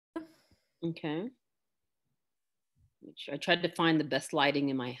Okay. I tried to find the best lighting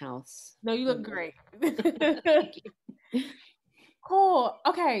in my house. No, you look great. Thank you. Cool.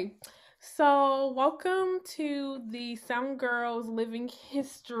 Okay. So, welcome to the Soundgirls Living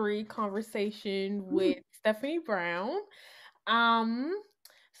History conversation with Stephanie Brown. Um,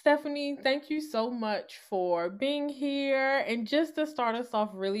 Stephanie, thank you so much for being here. And just to start us off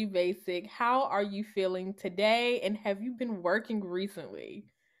really basic, how are you feeling today and have you been working recently?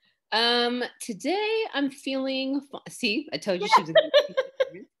 Today I'm feeling, see, I told you she was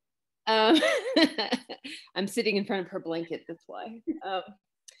um, I'm sitting in front of her blanket, that's why.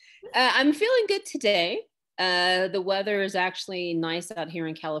 I'm feeling good today. The weather is actually nice out here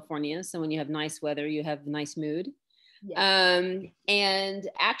in California. So when you have nice weather, you have nice mood. And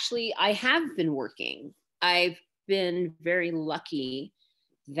actually, I have been working. I've been very lucky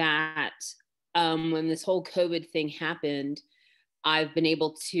that when this whole COVID thing happened, I've been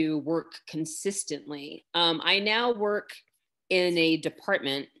able to work consistently. I now work in a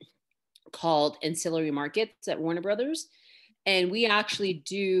department called Ancillary Markets at Warner Brothers. And we actually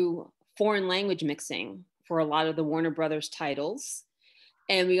do foreign language mixing for a lot of the Warner Brothers titles.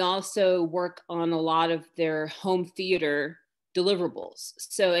 And we also work on a lot of their home theater deliverables.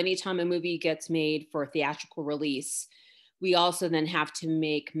 So anytime a movie gets made for a theatrical release, we also then have to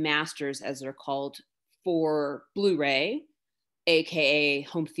make masters, as they're called, for Blu-ray, AKA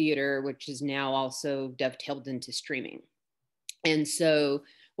home theater, which is now also dovetailed into streaming. And so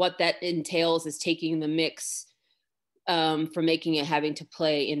what that entails is taking the mix from making it having to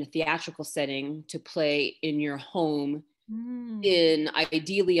play in a theatrical setting to play in your home in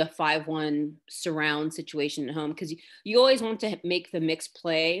ideally a 5:1 surround situation at home, because you always want to make the mix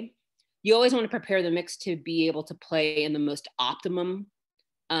play. You always want to prepare the mix to be able to play in the most optimum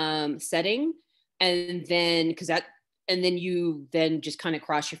setting. And then you then just kind of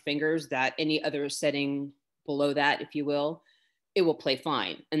cross your fingers that any other setting below that, if you will, it will play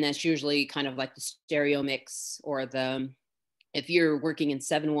fine. And that's usually kind of like the stereo mix, or if you're working in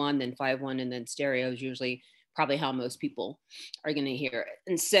 7:1, then 5:1, and then stereo is usually probably how most people are going to hear it.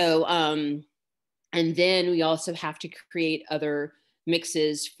 And so, and then we also have to create other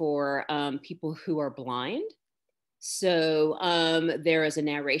mixes for people who are blind. So there is a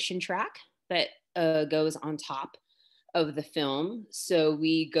narration track that goes on top of the film. So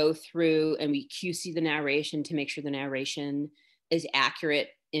we go through and we QC the narration to make sure the narration is accurate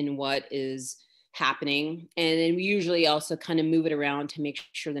in what is happening. And then we usually also kind of move it around to make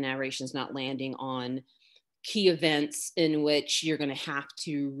sure the narration is not landing on key events in which you're going to have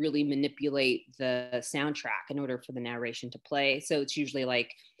to really manipulate the soundtrack in order for the narration to play. So it's usually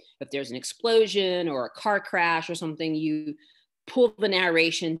like if there's an explosion or a car crash or something, you pull the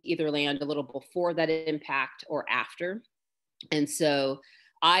narration either land a little before that impact or after. And so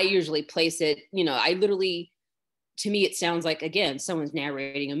I usually place it, to me, it sounds like, again, someone's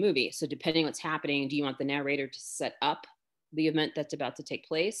narrating a movie. So depending what's happening, do you want the narrator to set up the event that's about to take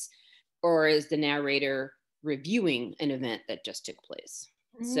place? Or is the narrator reviewing an event that just took place?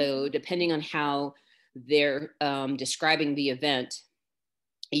 So depending on how they're describing the event,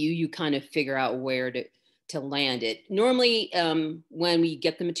 you kind of figure out where to land it. Normally, when we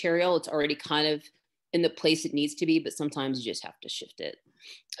get the material, it's already kind of in the place it needs to be, but sometimes you just have to shift it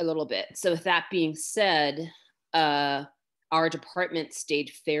a little bit. So with that being said, our department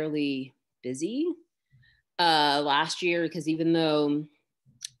stayed fairly busy last year, because even though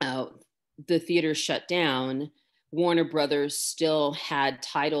the theater shut down, Warner Brothers still had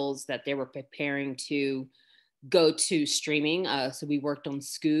titles that they were preparing to go to streaming. So we worked on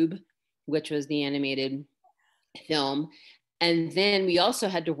Scoob, which was the animated film. And then we also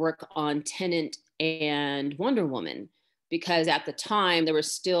had to work on Tenet and Wonder Woman, because at the time there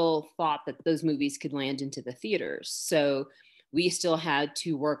was still thought that those movies could land into the theaters. So we still had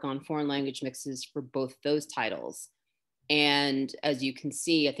to work on foreign language mixes for both those titles. And as you can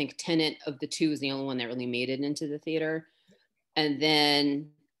see, I think Tenet of the two is the only one that really made it into the theater. And then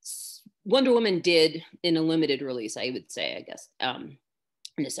Wonder Woman did in a limited release, I would say, I guess,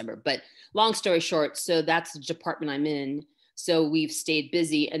 in December. But long story short, so that's the department I'm in. So we've stayed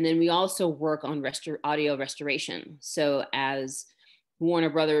busy. And then we also work on audio restoration. So as Warner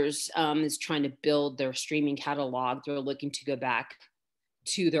Brothers is trying to build their streaming catalog, they're looking to go back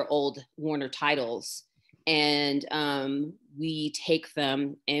to their old Warner titles. And we take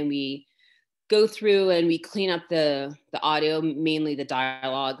them and we go through and we clean up the audio, mainly the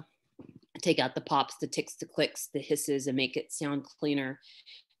dialogue, take out the pops, the ticks, the clicks, the hisses, and make it sound cleaner.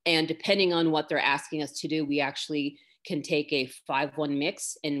 And depending on what they're asking us to do, we actually can take a 5:1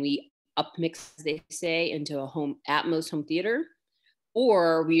 mix and we up mix, as they say, into a home Atmos home theater,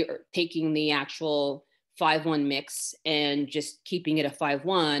 or we are taking the actual 5-1 mix and just keeping it a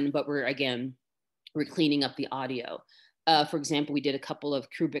 5-1, but we're cleaning up the audio. For example, we did a couple of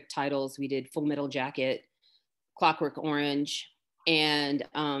Kubrick titles. We did Full Metal Jacket, Clockwork Orange, and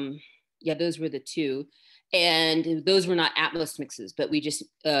those were the two. And those were not Atmos mixes, but we just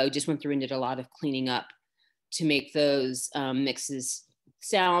went through and did a lot of cleaning up to make those mixes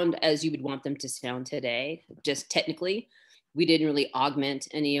sound as you would want them to sound today. Just technically, we didn't really augment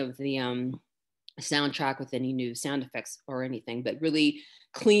any of the soundtrack with any new sound effects or anything, but really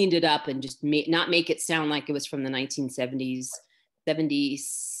cleaned it up and just not make it sound like it was from the 1970s.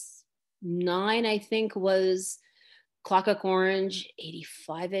 79, I think, was Clockwork Orange.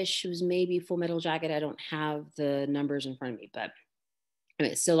 85-ish was maybe Full Metal Jacket. I don't have the numbers in front of me, but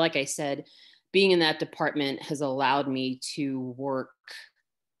anyway, so like I said, being in that department has allowed me to work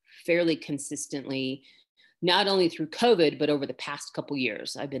fairly consistently, not only through COVID, but over the past couple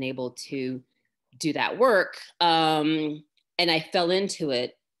years. I've been able to do that work. And I fell into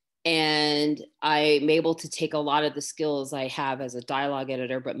it. And I'm able to take a lot of the skills I have as a dialogue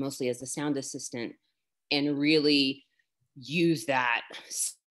editor, but mostly as a sound assistant, and really use that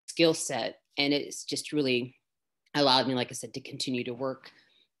skill set. And it's just really allowed me, like I said, to continue to work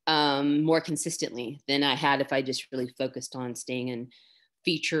more consistently than I had if I just really focused on staying in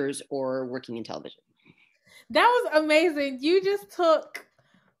features or working in television. That was amazing. You just took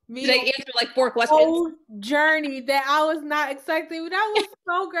me. Did I answer like 4 questions? Whole journey that I was not expecting. That was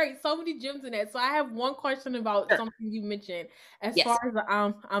so great. So many gems in that. So I have one question about something you mentioned as far as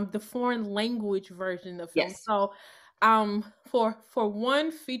the foreign language version of film. Yes. So for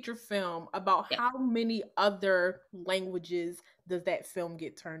one feature film, about how many other languages does that film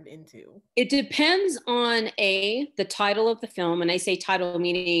get turned into? It depends on the title of the film, and I say title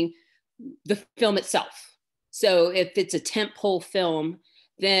meaning the film itself. So if it's a tentpole film,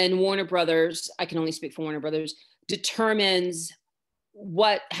 then Warner Brothers, I can only speak for Warner Brothers, determines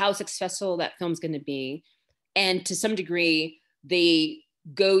how successful that film's going to be, and to some degree they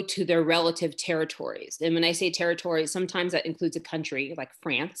go to their relative territories. And when I say territories, sometimes that includes a country like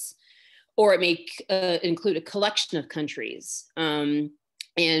France, or it may include a collection of countries. And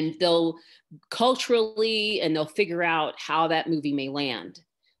they'll culturally, and they'll figure out how that movie may land.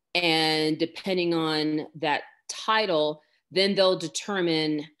 And depending on that title, then they'll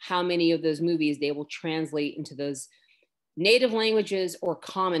determine how many of those movies they will translate into those native languages or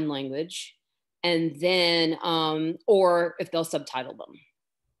common language. And then, or if they'll subtitle them.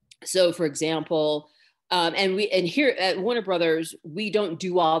 So for example, and here at Warner Brothers, we don't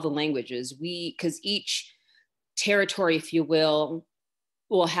do all the languages. Because each territory, if you will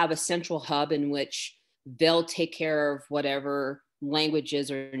have a central hub in which they'll take care of whatever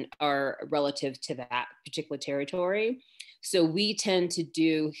languages are relative to that particular territory. So we tend to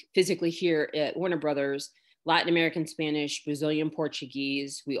do physically here at Warner Brothers, Latin American Spanish, Brazilian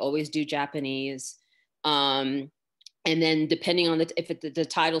Portuguese. We always do Japanese. And then depending on if the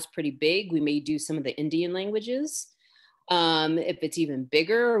title's pretty big, we may do some of the Indian languages. If it's even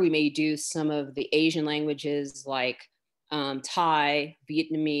bigger, we may do some of the Asian languages like Thai,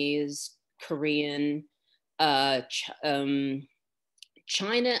 Vietnamese, Korean,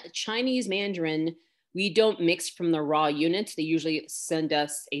 Chinese Mandarin. We don't mix from the raw units. They usually send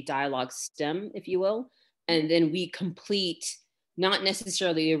us a dialogue stem, if you will. And then we complete, not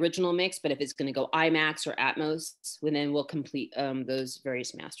necessarily the original mix, but if it's going to go IMAX or Atmos, then we'll complete those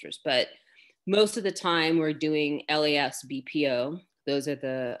various masters. But most of the time we're doing LAS, BPO. Those are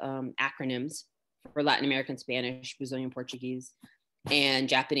the acronyms for Latin American Spanish, Brazilian Portuguese, and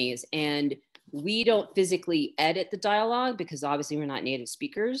Japanese. And we don't physically edit the dialogue because obviously we're not native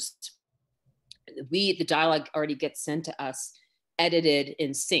speakers. The dialogue already gets sent to us, edited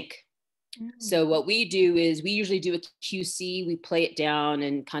in sync. So what we do is we usually do a QC, we play it down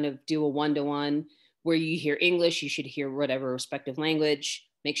and kind of do a 1-to-1 where you hear English, you should hear whatever respective language,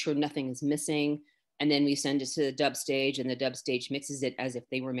 make sure nothing is missing. And then we send it to the dub stage, and the dub stage mixes it as if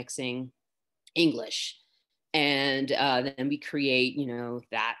they were mixing English. And then we create,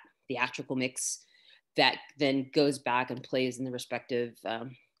 that theatrical mix that then goes back and plays in the respective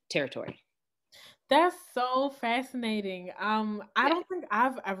territory. That's so fascinating. I don't think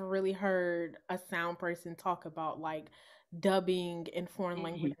I've ever really heard a sound person talk about like dubbing in foreign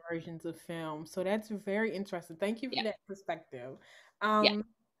language versions of film. So that's very interesting. Thank you for that perspective.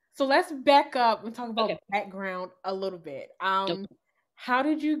 So let's back up and talk about background a little bit. How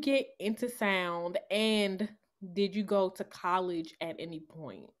did you get into sound, and did you go to college at any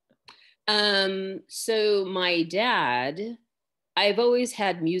point? So my dad, I've always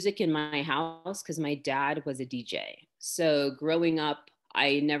had music in my house because my dad was a DJ. So growing up,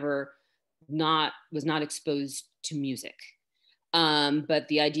 I never was not exposed to music. But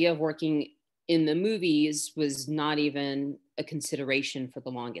the idea of working in the movies was not even a consideration for the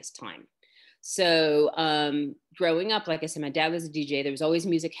longest time. So growing up, like I said, my dad was a DJ. There was always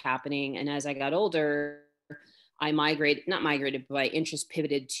music happening. And as I got older, I not migrated, but my interest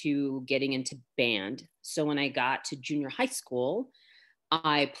pivoted to getting into band. So when I got to junior high school,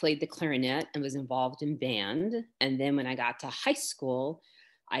 I played the clarinet and was involved in band. And then when I got to high school,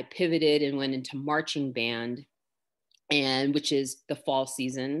 I pivoted and went into marching band, and which is the fall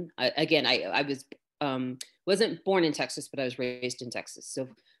season. I was wasn't born in Texas, but I was raised in Texas. So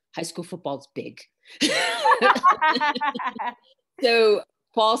high school football's big. So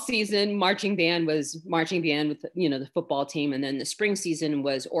fall season, marching band was marching band with, the football team. And then the spring season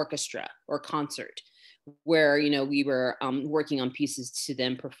was orchestra or concert, where, we were working on pieces to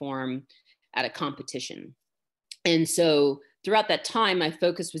then perform at a competition. And so throughout that time, my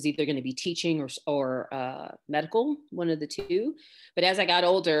focus was either going to be teaching or medical, one of the two. But as I got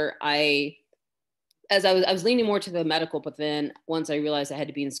older, I was leaning more to the medical, but then once I realized I had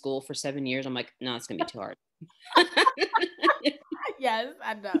to be in school for 7 years, I'm like, no, it's going to be too hard. Yes,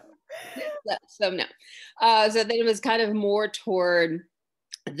 I know. So no. So then it was kind of more toward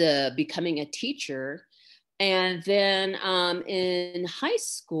the becoming a teacher. And then in high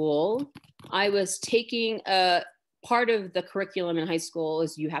school, I was taking part of the curriculum in high school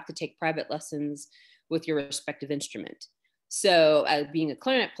is you have to take private lessons with your respective instrument. So being a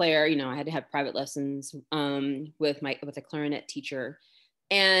clarinet player, I had to have private lessons with a clarinet teacher.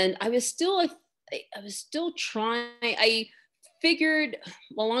 And I was still trying. I figured,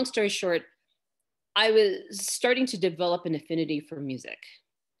 well, long story short, I was starting to develop an affinity for music.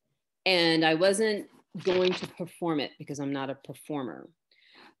 And I wasn't going to perform it because I'm not a performer.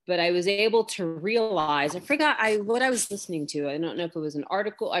 But I was able to realize, I forgot what I was listening to. I don't know if it was an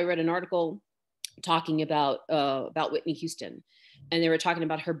article. I read an article talking about Whitney Houston, and they were talking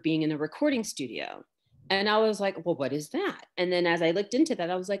about her being in a recording studio. And I was like, well, what is that? And then as I looked into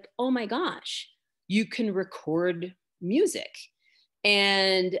that, I was like, oh my gosh, you can record music.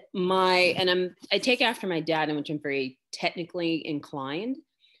 And I take after my dad, in which I'm very technically inclined.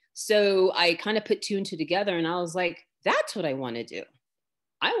 So I kind of put two and two together, and I was like, that's what I want to do.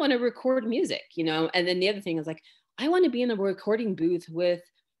 I want to record music, And then the other thing is like, I want to be in the recording booth with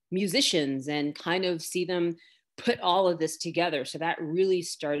musicians and kind of see them put all of this together. So that really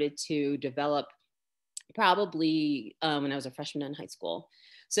started to develop probably when I was a freshman in high school.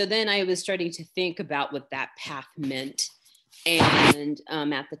 So then I was starting to think about what that path meant. And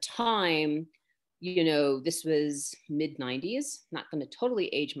at the time, this was mid 90s, not going to totally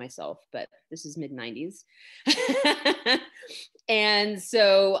age myself, but this is mid 90s. And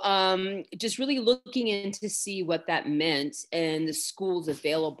so just really looking in to see what that meant, and the schools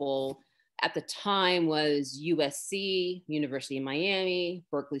available at the time was USC, University of Miami,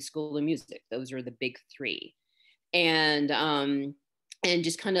 Berklee School of Music. Those are the big three. And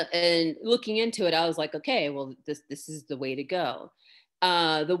just kind of, and looking into it, I was like, okay, well, this is the way to go.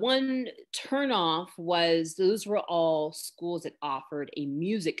 The one turnoff was those were all schools that offered a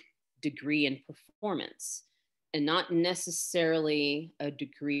music degree in performance, and not necessarily a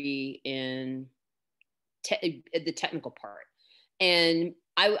degree in the technical part. And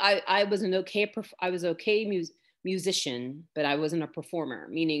I was an okay musician, but I wasn't a performer,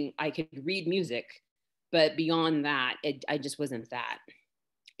 meaning I could read music, but beyond that, I just wasn't that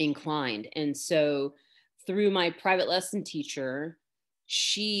inclined. And so through my private lesson teacher,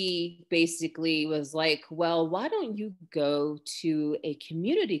 she basically was like, well, why don't you go to a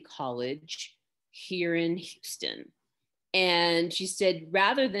community college here in Houston? And she said,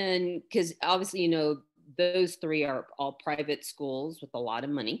 rather than, because obviously, those three are all private schools with a lot of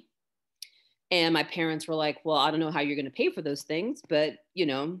money. And my parents were like, well, I don't know how you're going to pay for those things, but,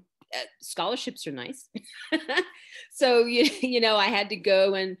 scholarships are nice. So, I had to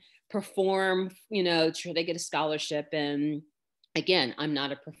go and perform, to try to get a scholarship. And again, I'm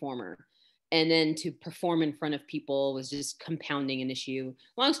not a performer. And then to perform in front of people was just compounding an issue.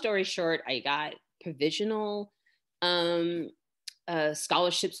 Long story short, I got provisional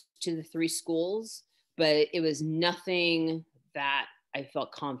scholarships to the three schools, but it was nothing that I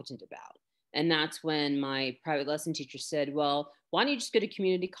felt confident about. And that's when my private lesson teacher said, well, why don't you just go to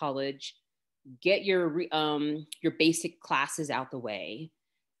community college, get your basic classes out the way.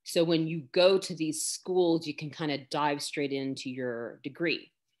 So when you go to these schools, you can kind of dive straight into your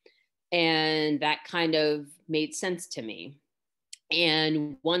degree. And that kind of made sense to me.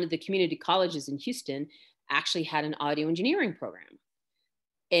 And one of the community colleges in Houston actually had an audio engineering program.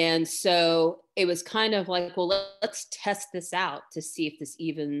 And so it was kind of like, well, let's test this out to see if this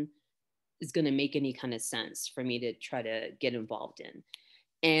even is going to make any kind of sense for me to try to get involved in.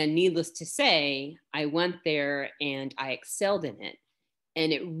 And needless to say, I went there and I excelled in it.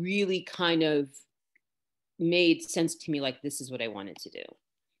 And it really kind of made sense to me, like, this is what I wanted to do.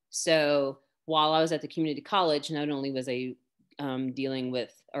 So while I was at the community college, not only was I dealing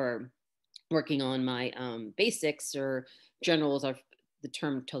with or working on my basics or generals, or the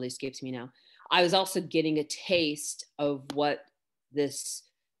term totally escapes me now, I was also getting a taste of what this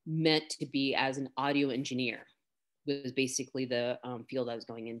meant to be as an audio engineer, was basically the field I was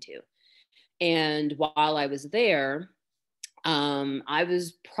going into. And while I was there, I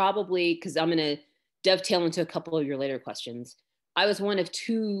was probably, because I'm going to dovetail into a couple of your later questions, I was one of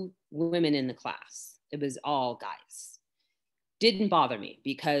 2 women in the class. It was all guys. Didn't bother me,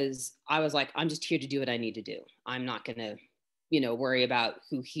 because I was like, I'm just here to do what I need to do. I'm not going to, worry about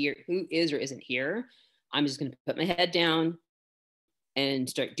who is or isn't here. I'm just going to put my head down and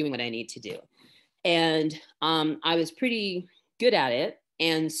start doing what I need to do. And I was pretty good at it.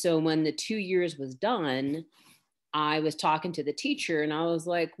 And so when the 2 years was done, I was talking to the teacher and I was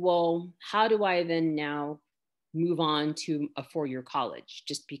like, well, how do I then now move on to a 4-year college?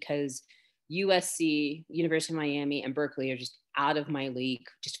 Just because USC, University of Miami, and Berkeley are just out of my league,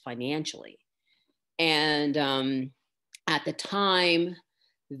 just financially. And at the time,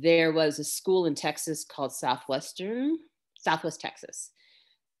 there was a school in Texas called Southwest Texas.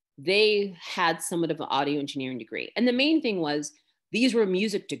 They had somewhat of an audio engineering degree. And the main thing was, these were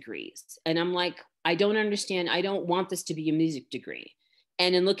music degrees. And I'm like, I don't understand. I don't want this to be a music degree.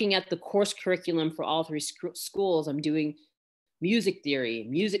 And in looking at the course curriculum for all 3 schools, I'm doing music theory,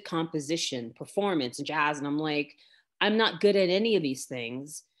 music composition, performance, and jazz. And I'm like, I'm not good at any of these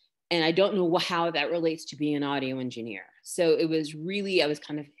things. And I don't know how that relates to being an audio engineer. So it was really, I was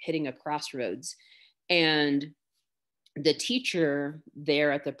kind of hitting a crossroads. And the teacher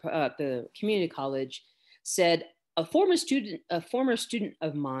there at the community college said, a former student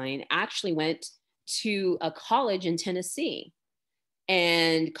of mine actually went to a college in Tennessee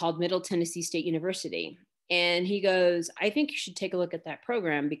and called Middle Tennessee State University. And he goes, I think you should take a look at that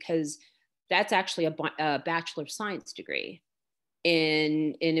program, because that's actually a Bachelor of Science degree.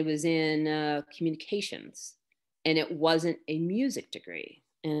 And it was in communications, and it wasn't a music degree.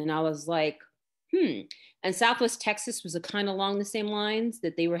 And I was like, And Southwest Texas was kind of along the same lines,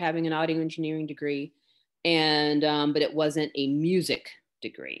 that they were having an audio engineering degree, and but it wasn't a music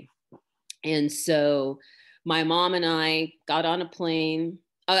degree. And so my mom and I got on a plane.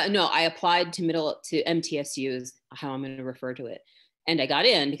 No, I applied to MTSU is how I'm going to refer to it. And I got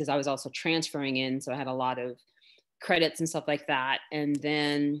in because I was also transferring in. So I had a lot of credits and stuff like that. And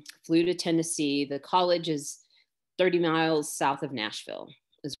then flew to Tennessee. The college is 30 miles south of Nashville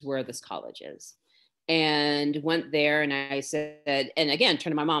is where this college is. And went there, and I said, and again,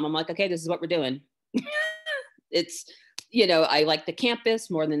 turned to my mom, I'm like, okay, this is what we're doing. It's, I like the campus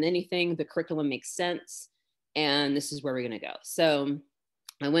more than anything. The curriculum makes sense. And this is where we're going to go. So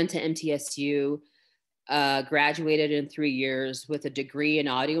I went to MTSU, graduated in 3 years with a degree in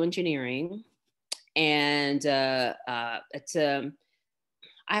audio engineering. And it's I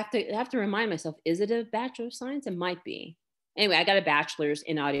have to remind myself, is it a Bachelor of Science? It might be. Anyway, I got a bachelor's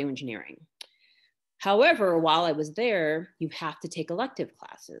in audio engineering. However, while I was there, you have to take elective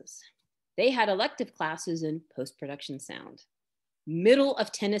classes. They had elective classes in post-production sound. Middle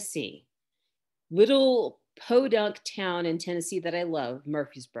of Tennessee, little podunk town in Tennessee that I love,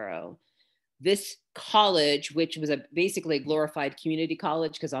 Murfreesboro. This college, which was basically a glorified community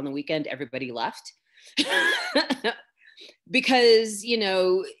college, because on the weekend, everybody left. Because,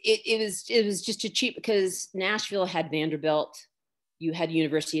 it was just too cheap, because Nashville had Vanderbilt, you had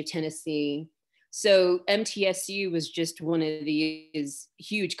University of Tennessee. So MTSU was just one of these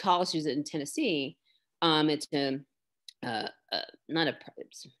huge colleges in Tennessee. It's not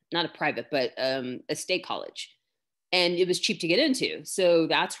a private, but a state college, and it was cheap to get into. So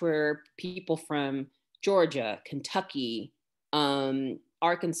that's where people from Georgia, Kentucky,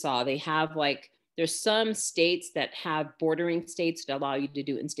 Arkansas, they have there's some states that have bordering states that allow you to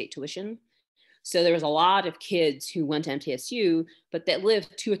do in-state tuition. So there was a lot of kids who went to MTSU, but that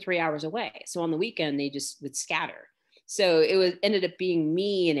lived 2 or 3 hours away. So on the weekend, they just would scatter. So it ended up being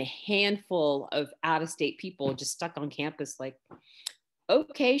me and a handful of out-of-state people just stuck on campus, like,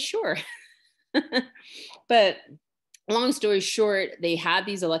 okay, sure. But long story short, they had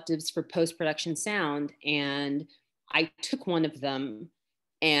these electives for post-production sound, and I took one of them,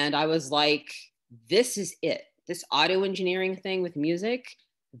 and I was like, this is it. This audio engineering thing with music,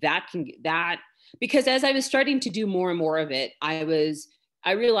 because as I was starting to do more and more of it, I was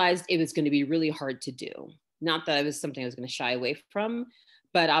I realized it was going to be really hard to do. Not that it was something I was going to shy away from,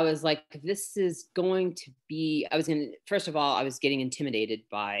 but I was like, this is going to be, first of all, I was getting intimidated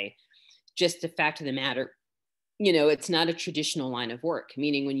by just the fact of the matter. It's not a traditional line of work,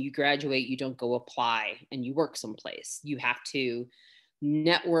 meaning when you graduate, you don't go apply and you work someplace. You have to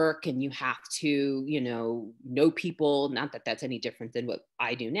network and you have to, know people. Not that that's any different than what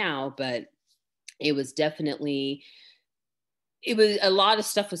I do now, but it was definitely, a lot of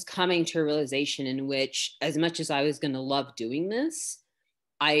stuff was coming to a realization in which, as much as I was going to love doing this,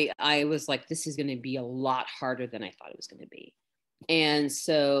 I was like, this is going to be a lot harder than I thought it was going to be. And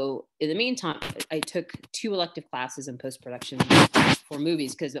so in the meantime, I took 2 elective classes in post-production for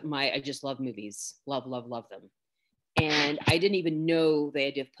movies because I just love movies, love them. And I didn't even know the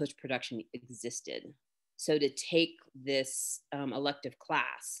idea of post-production existed. So to take this elective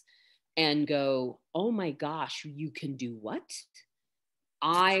class and go, oh my gosh, you can do what?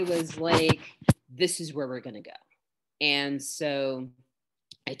 I was like, this is where we're going to go. And so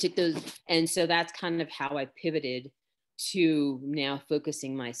I took those. And so that's kind of how I pivoted to now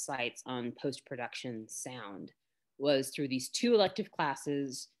focusing my sights on post-production sound, was through these 2 elective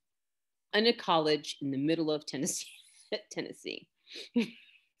classes in a college in the middle of Tennessee.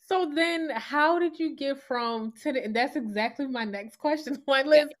 So then how did you get from Tennessee? And that's exactly my next question. Like,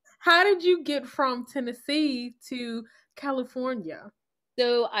 Liz, how did you get from Tennessee to California?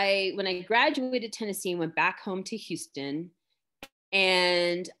 So when I graduated Tennessee, went back home to Houston.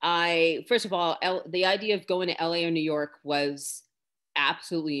 And first of all, the idea of going to LA or New York was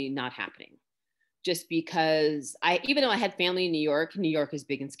absolutely not happening. Just because even though I had family in New York is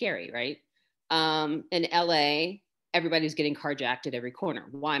big and scary, right? In LA, everybody's getting carjacked at every corner.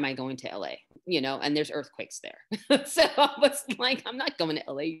 Why am I going to LA? And there's earthquakes there. So I was like, I'm not going to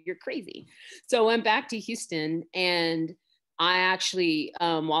LA. You're crazy. So I went back to Houston, and I actually,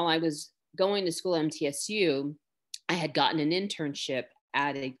 while I was going to school at MTSU, I had gotten an internship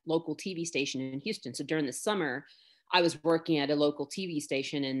at a local TV station in Houston. So during the summer, I was working at a local TV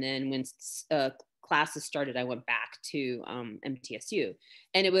station. And then when classes started, I went back to MTSU.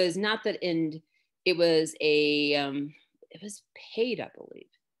 And it was not that it was it was paid, I believe.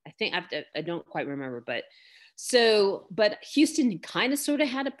 I think I don't quite remember, but Houston kind of sort of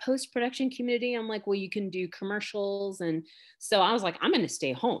had a post-production community. I'm like, well, you can do commercials. And so I was like, I'm going to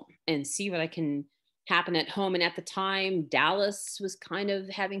stay home and see what I can happen at home. And at the time, Dallas was kind of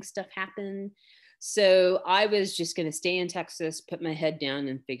having stuff happen. So I was just going to stay in Texas, put my head down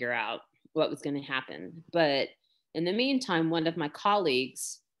and figure out what was going to happen. But in the meantime, one of my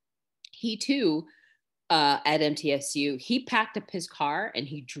colleagues, he too, at MTSU, he packed up his car and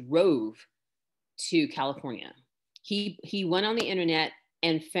he drove to California. He went on the internet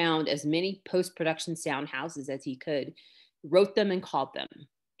and found as many post-production sound houses as he could, wrote them and called them.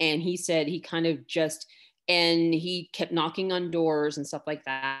 And he said he kind of and he kept knocking on doors and stuff like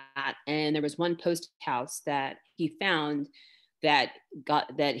that. And there was one post house that he found that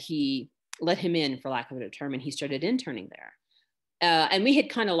he let him in, for lack of a better term, and he started interning there. And we had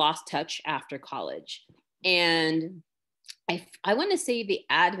kind of lost touch after college. And I want to say the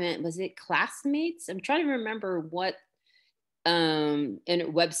advent, was it Classmates? I'm trying to remember what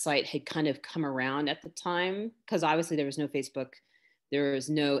website had kind of come around at the time, because obviously there was no Facebook, there was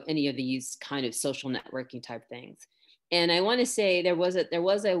no any of these kind of social networking type things. And I want to say there was a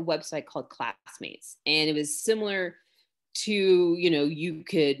website called Classmates, and it was similar to, you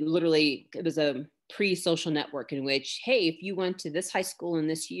could literally, it was a pre-social network in which, hey, if you went to this high school in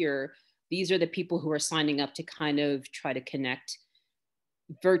this year, these are the people who are signing up to kind of try to connect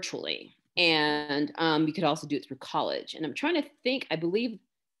virtually. And you could also do it through college. And I'm trying to think, I believe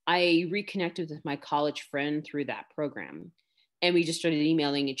I reconnected with my college friend through that program. And we just started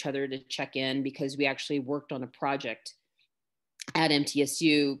emailing each other to check in, because we actually worked on a project at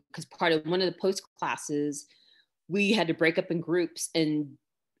MTSU, because part of one of the post classes, we had to break up in groups, and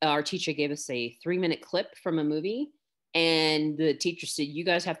our teacher gave us a 3-minute clip from a movie. And the teacher said, you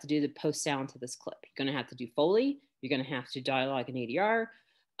guys have to do the post sound to this clip. You're going to have to do Foley. You're going to have to dialogue and ADR.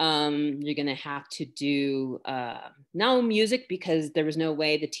 You're going to have to do no music, because there was no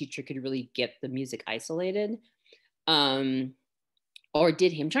way the teacher could really get the music isolated. Or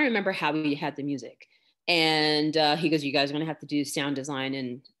did he? I'm trying to remember how he had the music. And he goes, you guys are going to have to do sound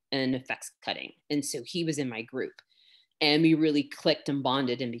design and effects cutting. And so he was in my group, and we really clicked and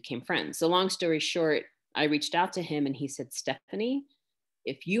bonded and became friends. So long story short, I reached out to him and he said, Stephanie,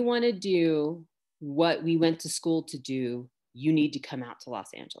 if you want to do what we went to school to do, you need to come out to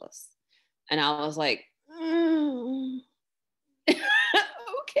Los Angeles. And I was like,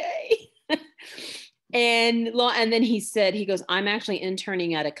 okay. And then he goes, I'm actually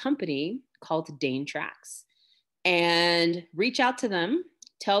interning at a company called Danetracks, and reach out to them,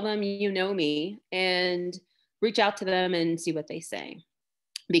 tell them you know me, and reach out to them and see what they say.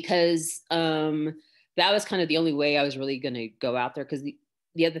 Because that was kind of the only way I was really going to go out there. Because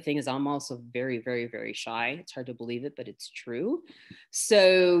the other thing is I'm also very, very, very shy. It's hard to believe it, but it's true.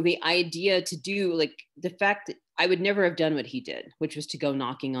 So the idea to do, like, the fact that I would never have done what he did, which was to go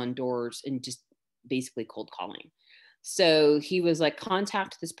knocking on doors and just basically cold calling. So he was like,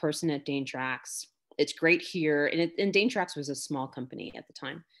 contact this person at Danetracks. It's great here. And Danetracks was a small company at the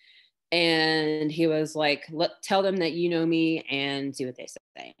time. And he was like, tell them that you know me and see what they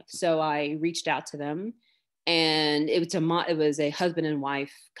say. So I reached out to them, and it was a husband and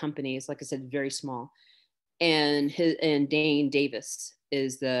wife company. It's, like I said, very small. And Dane Davis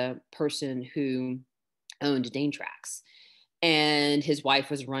is the person who owned Danetracks. And his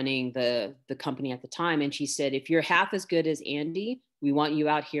wife was running the company at the time. And she said, if you're half as good as Andy, we want you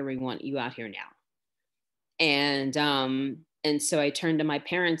out here. We want you out here now. And so I turned to my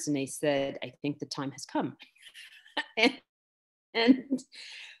parents and they said, I think the time has come. and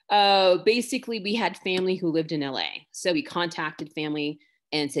basically we had family who lived in LA. So we contacted family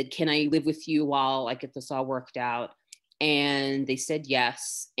and said, can I live with you while I get this all worked out? And they said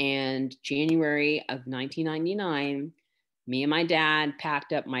yes. And January of 1999, me and my dad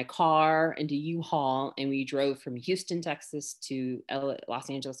packed up my car into U-Haul, and we drove from Houston, Texas to Los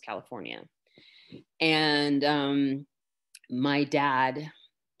Angeles, California. And my dad,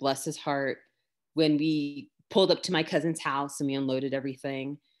 bless his heart, when we pulled up to my cousin's house and we unloaded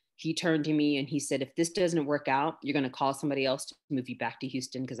everything, he turned to me and he said, if this doesn't work out, you're going to call somebody else to move you back to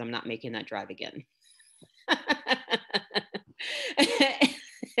Houston, because I'm not making that drive again.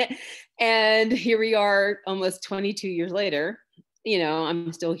 And here we are almost 22 years later,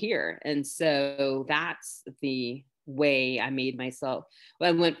 I'm still here. And so that's the way I made myself. Well,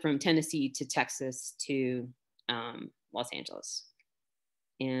 I went from Tennessee to Texas to Los Angeles.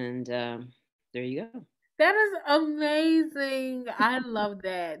 And there you go. That is amazing. I love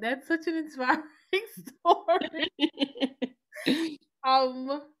that. That's such an inspiring story.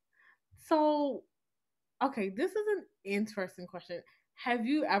 So okay, this is an interesting question. Have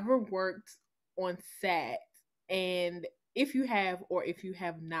you ever worked on set? And if you have, or if you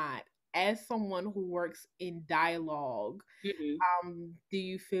have not, as someone who works in dialogue, do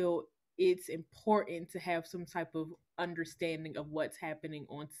you feel it's important to have some type of understanding of what's happening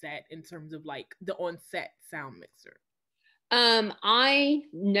on set in terms of like the on set sound mixer? I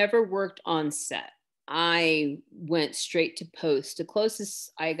never worked on set. I went straight to post. The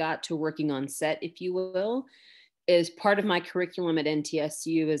closest I got to working on set, if you will, is part of my curriculum at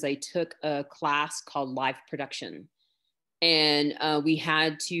NTSU is I took a class called live production. And we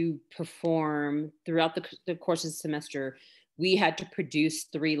had to perform throughout the course of the semester. We had to produce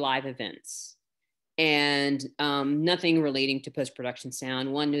 3 live events, and nothing relating to post-production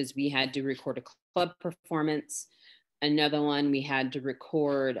sound. One is we had to record a club performance. Another one, we had to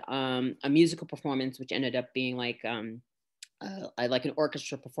record a musical performance, which ended up being like an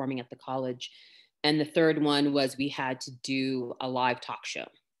orchestra performing at the college. And the third one was we had to do a live talk show.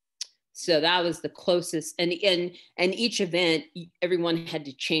 So that was the closest. And each event, everyone had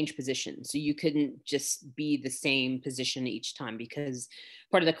to change positions. So you couldn't just be the same position each time, because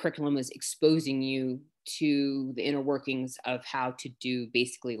part of the curriculum was exposing you to the inner workings of how to do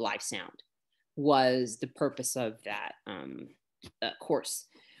basically live sound, was the purpose of that course.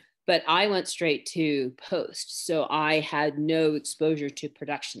 But I went straight to post. So I had no exposure to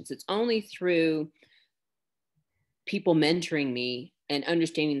productions. It's only through people mentoring me and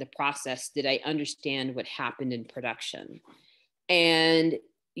understanding the process did I understand what happened in production. And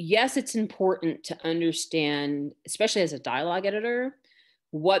yes, it's important to understand, especially as a dialogue editor,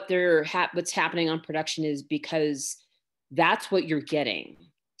 what's happening on production is, because that's what you're getting.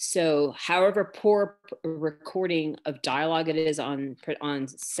 So however poor recording of dialogue it is on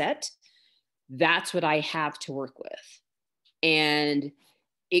set, that's what I have to work with. And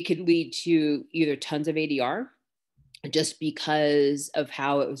it could lead to either tons of ADR, just because of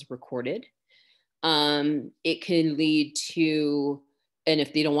how it was recorded. It can lead to, and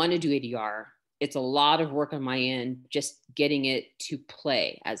if they don't want to do ADR, it's a lot of work on my end, just getting it to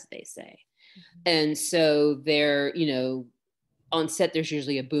play, as they say. And so there, on set, there's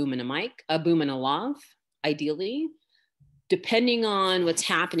usually a boom and a mic, a boom and a lav, ideally. Depending on what's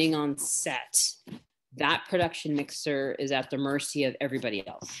happening on set, that production mixer is at the mercy of everybody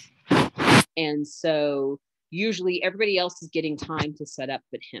else. And so usually everybody else is getting time to set up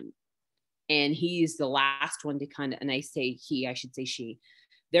but him. And he's the last one to kind of, and I say he, I should say she,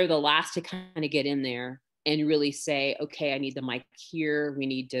 they're the last to kind of get in there and really say, okay, I need the mic here. We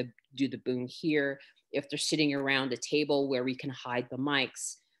need to do the boom here. If they're sitting around a table where we can hide the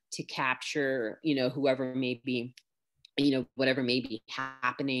mics to capture, whoever may be, whatever may be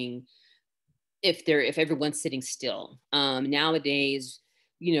happening. If everyone's sitting still. Nowadays,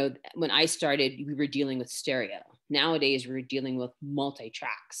 when I started, we were dealing with stereo. Nowadays, we're dealing with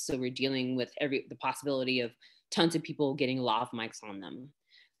multi-tracks. So we're dealing with the possibility of tons of people getting lav mics on them,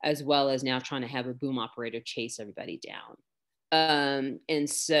 as well as now trying to have a boom operator chase everybody down. And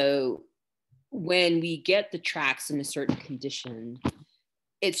so when we get the tracks in a certain condition,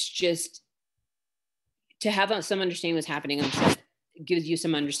 it's just to have some understanding what's happening on set gives you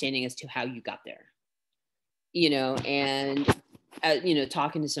some understanding as to how you got there, and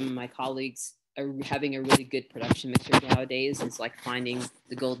talking to some of my colleagues, having a really good production mixer nowadays is like finding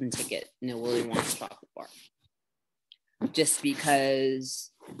the golden ticket in a Willy Wonka chocolate bar. Just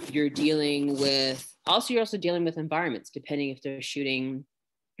because you're also dealing with environments, depending if they're shooting,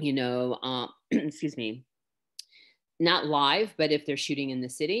 excuse me, not live, but if they're shooting in the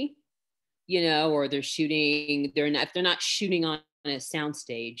city, or if they're not shooting on a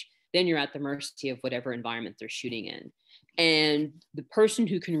soundstage, then you're at the mercy of whatever environment they're shooting in. And the person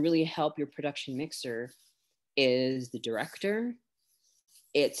who can really help your production mixer is the director.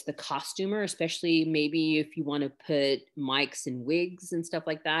 It's the costumer, especially maybe if you want to put mics and wigs and stuff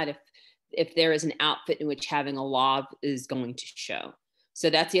like that, if there is an outfit in which having a lav is going to show. So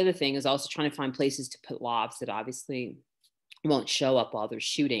that's the other thing, is also trying to find places to put lavs that obviously won't show up while they're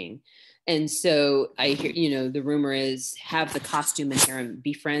shooting. And so I hear, the rumor is have the costume and hair and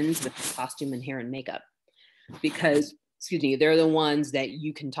be friends with the costume and hair and makeup, because, they're the ones that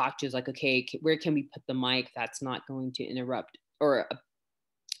you can talk to. Is like, okay, where can we put the mic that's not going to interrupt, or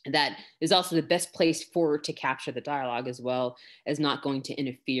that is also the best place to capture the dialogue, as well as not going to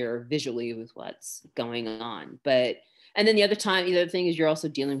interfere visually with what's going on. And then the other thing is you're also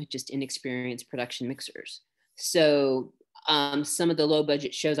dealing with just inexperienced production mixers. So some of the low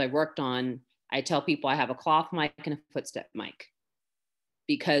budget shows I worked on, I tell people I have a cloth mic and a footstep mic,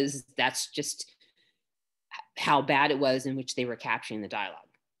 because that's just how bad it was in which they were capturing the dialogue,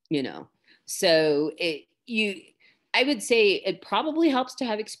 So I would say it probably helps to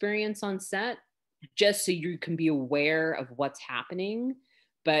have experience on set, just so you can be aware of what's happening.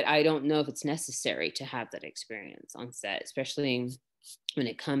 But I don't know if it's necessary to have that experience on set, especially when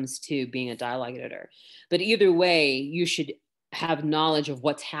it comes to being a dialogue editor. But either way, you should have knowledge of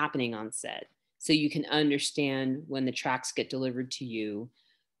what's happening on set, so you can understand when the tracks get delivered to you,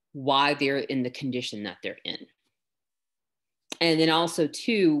 why they're in the condition that they're in. And then also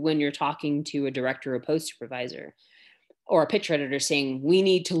too, when you're talking to a director or post supervisor or a picture editor saying, we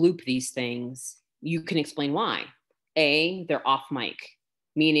need to loop these things, you can explain why. They're off mic,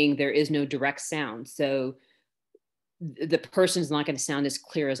 meaning there is no direct sound. So the person's not going to sound as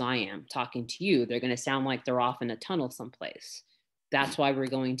clear as I am talking to you. They're going to sound like they're off in a tunnel someplace. That's why we're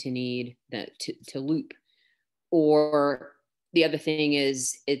going to need to loop. Or the other thing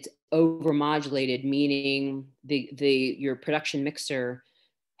is it's overmodulated, meaning your production mixer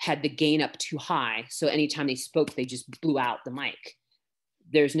had the gain up too high. So anytime they spoke, they just blew out the mic.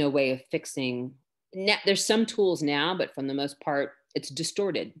 There's no way of fixing. There's some tools now, but for the most part, it's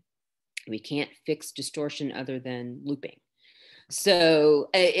distorted. We can't fix distortion other than looping. So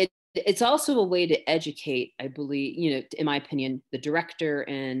it's also a way to educate, I believe, in my opinion, the director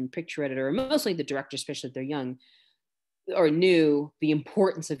and picture editor, or mostly the director, especially if they're young or new, the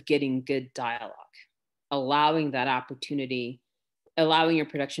importance of getting good dialogue, allowing that opportunity, allowing your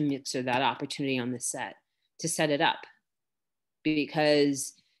production mixer that opportunity on the set to set it up.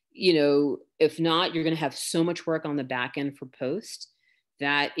 Because, if not, you're going to have so much work on the back end for post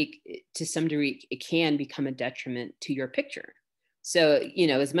that to some degree, it can become a detriment to your picture. So,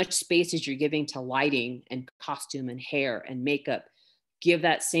 as much space as you're giving to lighting and costume and hair and makeup, give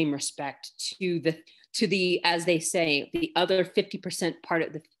that same respect to the, as they say, the other 50% part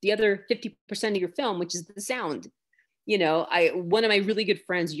of the other 50% of your film, which is the sound. One of my really good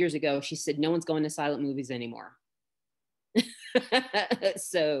friends years ago, she said, no one's going to silent movies anymore.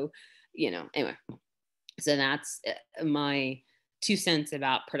 So, anyway, so that's my 2 cents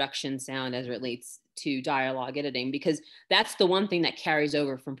about production sound as it relates to dialogue editing, because that's the one thing that carries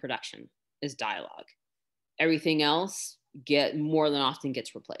over from production is dialogue. Everything else more than often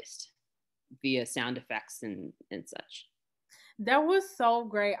gets replaced via sound effects and such. That was so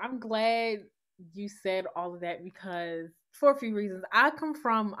great. I'm glad you said all of that, because for a few reasons. I come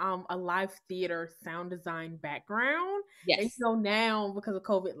from a live theater sound design background. And Yes. now because of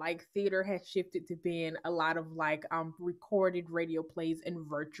COVID, like theater has shifted to being a lot of like recorded radio plays and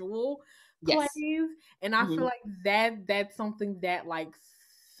virtual Yes. plays. And I feel Mhm. like that's something that like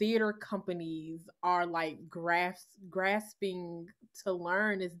theater companies are like grasping to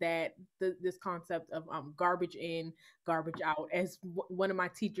learn, is that this concept of garbage in, garbage out. As one of my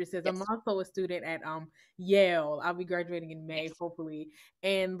teachers says, I'm Yes. also a student at Yale. I'll be graduating in May, Yes. hopefully.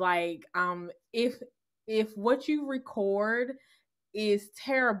 And like if what you record is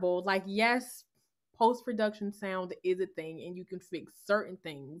terrible, like yes, post-production sound is a thing and you can fix certain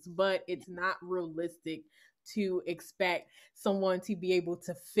things, but it's not realistic to expect someone to be able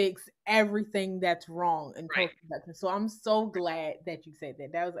to fix everything that's wrong in Right. post-production. So I'm so glad that you said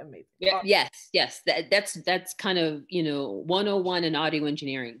that. That was amazing. Yeah, yes, yes. That's kind of, 101 in audio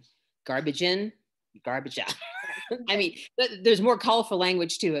engineering. Garbage in, garbage out. I mean, there's more colorful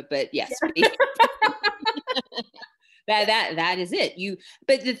language to it, but yes. That is it.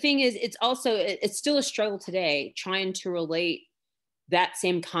 But the thing is, it's still a struggle today trying to relate that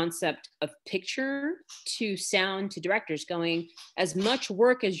same concept of picture to sound, to directors, going, as much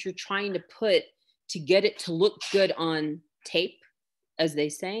work as you're trying to put to get it to look good on tape, as they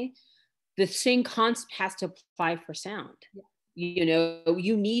say, the same concept has to apply for sound.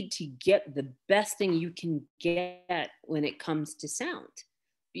 You need to get the best thing you can get when it comes to sound,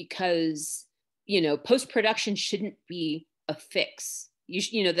 because post-production shouldn't be a fix.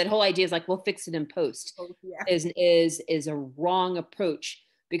 That whole idea is like, we'll fix it in post, Yeah. is a wrong approach,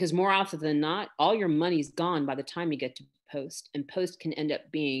 because more often than not, all your money's gone by the time you get to post, and post can end up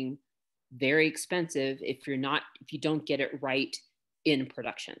being very expensive if you don't get it right in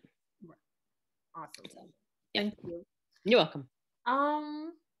production. Awesome. So, yeah. Thank you. You're welcome.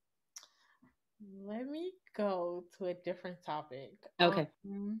 Let me go to a different topic. Okay.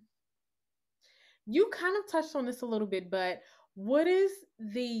 You kind of touched on this a little bit, but what is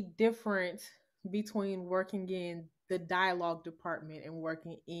the difference between working in the dialogue department and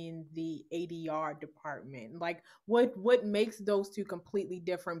working in the ADR department? Like what makes those two completely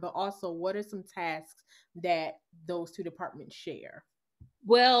different, but also what are some tasks that those two departments share?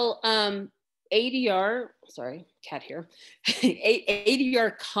 Well, ADR, sorry, cat here.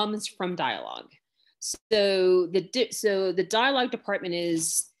 ADR comes from dialogue. So the dialogue department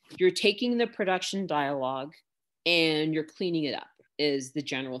is, you're taking the production dialogue and you're cleaning it up, is the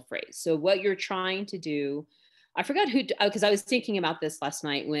general phrase. So what you're trying to do, I forgot who, because I was thinking about this last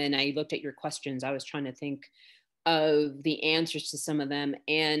night when I looked at your questions. I was trying to think of the answers to some of them,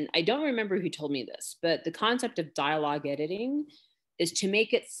 and I don't remember who told me this, but the concept of dialogue editing is to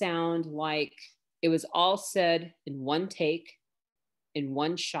make it sound like it was all said in one take, in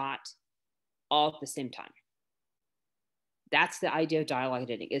one shot, all at the same time. That's the idea of dialogue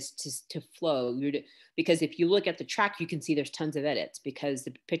editing, is to flow. Because if you look at the track, you can see there's tons of edits, because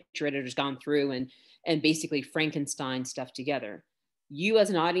the picture editor's gone through and basically Frankenstein stuff together. You as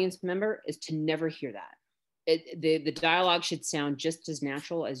an audience member is to never hear that. The dialogue should sound just as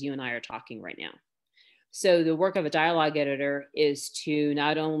natural as you and I are talking right now. So the work of a dialogue editor is to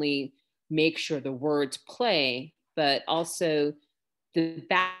not only make sure the words play, but also the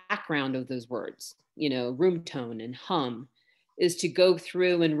background of those words, room tone and hum, is to go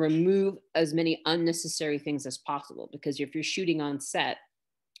through and remove as many unnecessary things as possible. Because if you're shooting on set,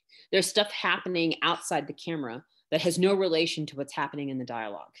 there's stuff happening outside the camera that has no relation to what's happening in the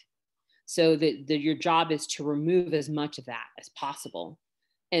dialogue. So your job is to remove as much of that as possible.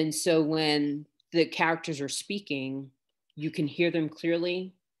 And so when the characters are speaking, you can hear them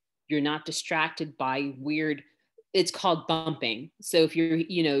clearly. You're not distracted by weird, it's called bumping. So if you're,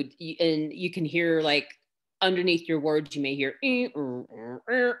 and you can hear, like, underneath your words, you may hear,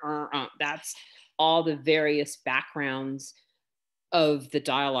 that's all the various backgrounds of the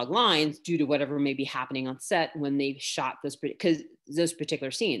dialogue lines due to whatever may be happening on set when they've shot those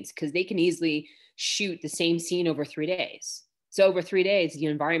particular scenes, because they can easily shoot the same scene over 3 days. So over 3 days, the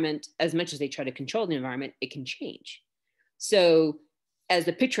environment, as much as they try to control the environment, it can change. So as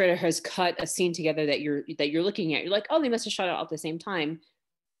the picture editor has cut a scene together that you're looking at, you're like, oh, they must have shot it all at the same time.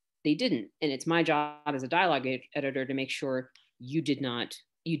 They didn't. And it's my job as a dialogue editor to make sure you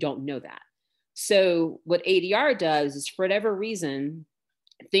don't know that. So what ADR does is, for whatever reason,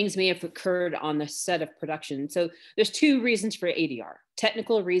 things may have occurred on the set of production. So there's 2 reasons for ADR: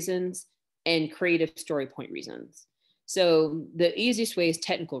 technical reasons and creative story point reasons. So the easiest way is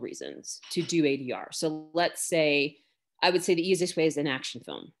technical reasons to do ADR. So let's say, I would say the easiest way is an action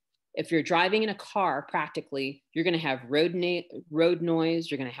film. If you're driving in a car, practically, you're going to have road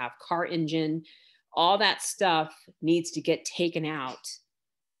noise, you're going to have car engine, all that stuff needs to get taken out,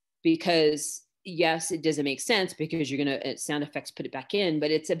 because yes, it doesn't make sense because you're going to sound effects, put it back in,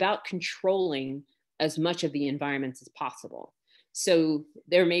 but it's about controlling as much of the environments as possible. So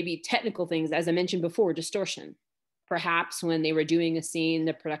there may be technical things, as I mentioned before, distortion. Perhaps when they were doing a scene,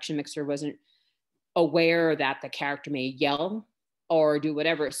 the production mixer wasn't aware that the character may yell or do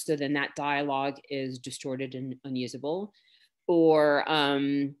whatever. So then that dialogue is distorted and unusable. Or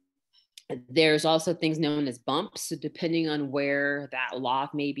there's also things known as bumps. So depending on where that log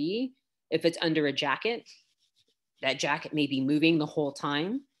may be, if it's under a jacket, that jacket may be moving the whole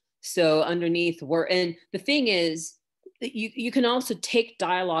time. So underneath and the thing is, you can also take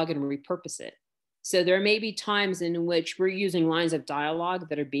dialogue and repurpose it. So there may be times in which we're using lines of dialogue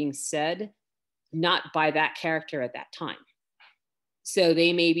that are being said not by that character at that time. So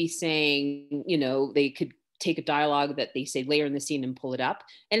they may be saying, they could take a dialogue that they say later in the scene and pull it up.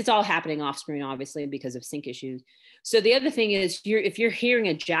 And it's all happening off screen, obviously, because of sync issues. So the other thing is, if you're hearing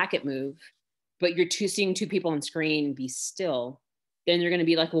a jacket move, but you're seeing two people on screen be still, then you're going to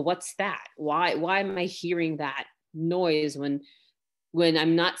be like, well, what's that? Why am I hearing that noise when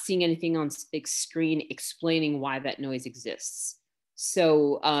I'm not seeing anything on screen explaining why that noise exists?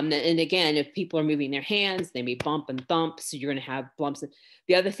 So, and again, if people are moving their hands, they may bump and thump. So you're going to have bumps.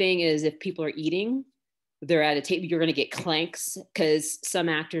 The other thing is, if people are eating, they're at a table, you're going to get clanks, because some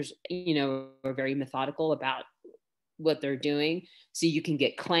actors, are very methodical about what they're doing. So you can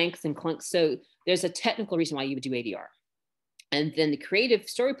get clanks and clunks. So there's a technical reason why you would do ADR. And then the creative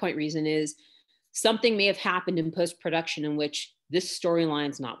story point reason is something may have happened in post-production in which this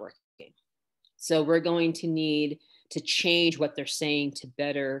storyline's not working. So we're going to need to change what they're saying to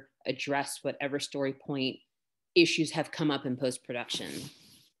better address whatever story point issues have come up in post-production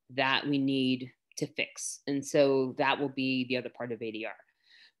that we need to fix. And so that will be the other part of ADR.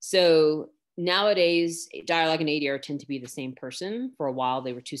 So nowadays, dialogue and ADR tend to be the same person. For a while,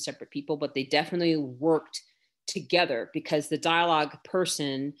 they were two separate people, but they definitely worked together, because the dialogue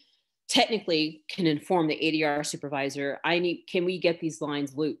person technically can inform the ADR supervisor, can we get these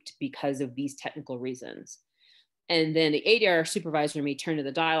lines looped because of these technical reasons? And then the ADR supervisor may turn to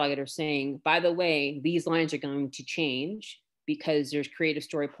the dialogue editor saying, by the way, these lines are going to change because there's creative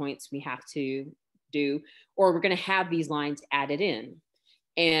story points we have to do, or we're going to have these lines added in.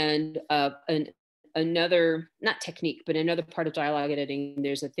 And another, not technique, but another part of dialogue editing,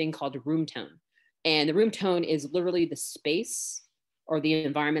 there's a thing called room tone. And the room tone is literally the space or the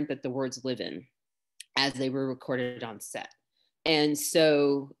environment that the words live in as they were recorded on set. And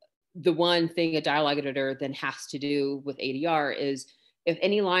so the one thing a dialogue editor then has to do with ADR is, if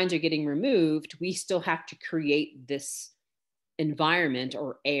any lines are getting removed, we still have to create this environment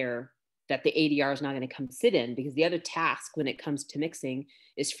or air that the ADR is not going to come sit in, because the other task when it comes to mixing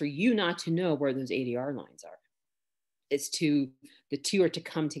is for you not to know where those ADR lines are. It's the two are to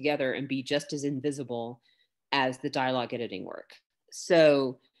come together and be just as invisible as the dialogue editing work.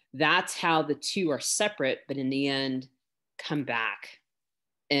 So that's how the two are separate, but in the end come back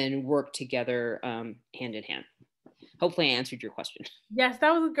and work together hand in hand. Hopefully I answered your question. Yes,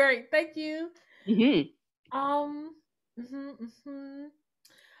 that was great. Thank you. Mm-hmm.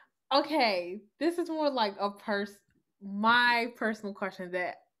 Okay, this is more like my personal question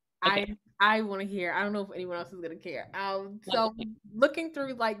that Okay. I want to hear. I don't know if anyone else is gonna care. So looking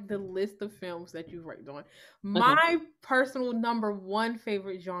through like the list of films that you've worked on, my personal number one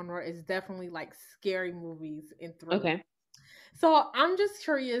favorite genre is definitely like scary movies and thrillers. Okay. So I'm just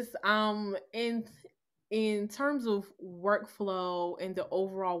curious, in terms of workflow and the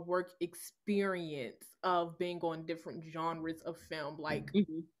overall work experience of being on different genres of film, like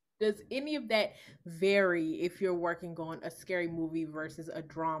does any of that vary if you're working on a scary movie versus a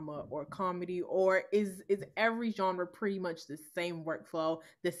drama or comedy, or is every genre pretty much the same workflow,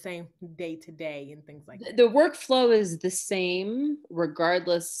 the same day to day and things like that? The workflow is the same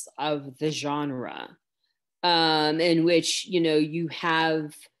regardless of the genre, in which you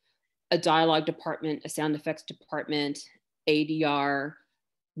have a dialogue department, a sound effects department, ADR.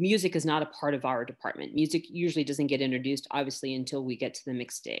 Music is not a part of our department. Music usually doesn't get introduced, obviously, until we get to the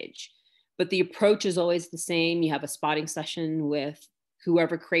mix stage. But the approach is always the same. You have a spotting session with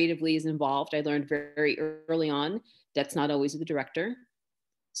whoever creatively is involved. I learned very early on that's not always the director.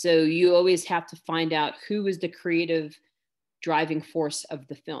 So you always have to find out who is the creative driving force of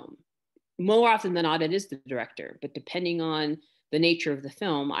the film. More often than not, it is the director, but depending on the nature of the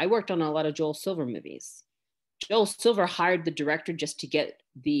film, I worked on a lot of Joel Silver movies. Joel Silver hired the director just to get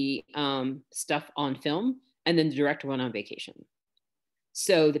the stuff on film, and then the director went on vacation.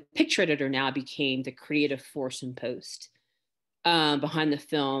 So the picture editor now became the creative force in post. behind the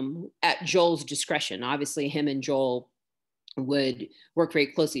film at Joel's discretion. Obviously, him and Joel would work very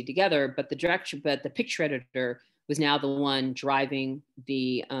closely together, but the picture editor was now the one driving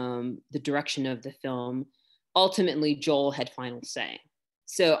the direction of the film. Ultimately, Joel had final say.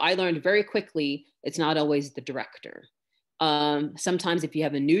 So I learned very quickly it's not always the director. Sometimes if you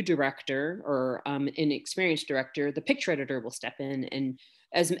have a new director or an inexperienced director, the picture editor will step in and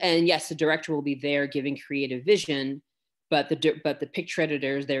yes, the director will be there giving creative vision, but the picture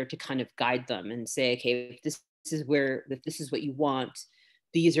editor is there to kind of guide them and say, okay, if this is what you want,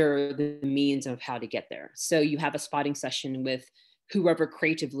 these are the means of how to get there. So you have a spotting session with whoever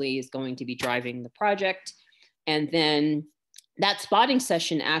creatively is going to be driving the project, and then that spotting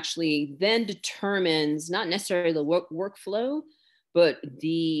session actually then determines not necessarily the workflow, but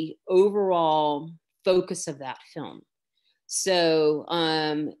the overall focus of that film. So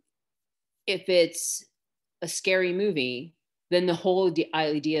if it's a scary movie, then the whole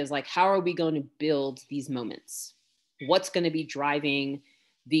idea is like, how are we going to build these moments? What's going to be driving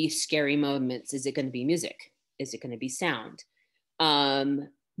these scary moments? Is it going to be music? Is it going to be sound?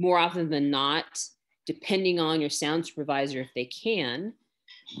 More often than not, depending on your sound supervisor, if they can,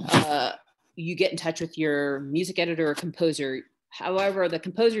 you get in touch with your music editor or composer. However, the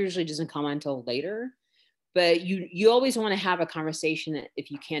composer usually doesn't come until later, but you always want to have a conversation,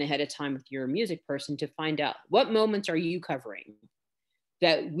 if you can, ahead of time with your music person to find out what moments are you covering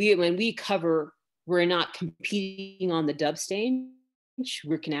that when we cover, we're not competing on the dub stage,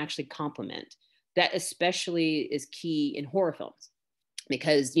 we can actually complement. That especially is key in horror films,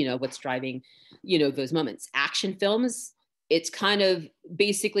 because what's driving those moments. Action films, it's kind of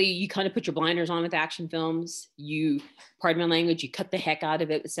basically you kind of put your blinders on with action films. You, pardon my language, you cut the heck out of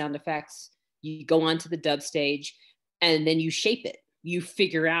it with sound effects. You go onto the dub stage and then you shape it. You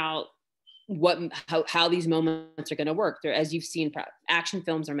figure out how these moments are going to work. As you've seen, action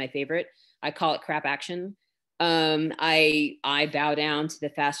films are my favorite. I call it crap action. I bow down to the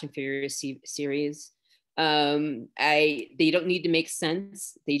Fast and Furious series. They don't need to make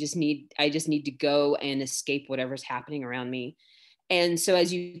sense. I just need to go and escape whatever's happening around me. And so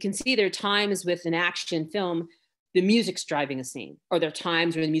as you can see, there are times with an action film, the music's driving a scene, or there are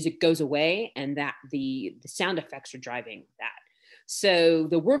times where the music goes away and that the sound effects are driving that. So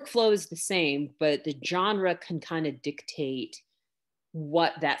the workflow is the same, but the genre can kind of dictate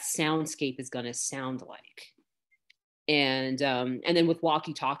what that soundscape is going to sound like. And then with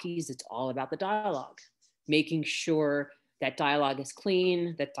walkie-talkies, it's all about the dialogue, making sure that dialogue is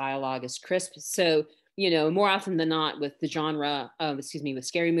clean, that dialogue is crisp. So, more often than not with the genre, with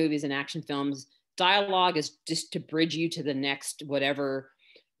scary movies and action films, dialogue is just to bridge you to the next whatever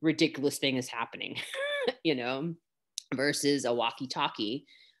ridiculous thing is happening, versus a walkie-talkie.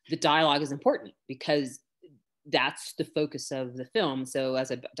 The dialogue is important because that's the focus of the film. So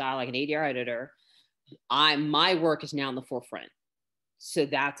as a dialogue and ADR editor, my work is now in the forefront. So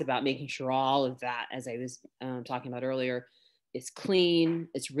that's about making sure all of that, as I was talking about earlier, is clean,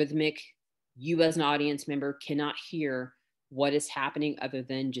 it's rhythmic. You as an audience member cannot hear what is happening other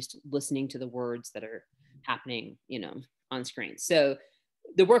than just listening to the words that are happening, on screen. So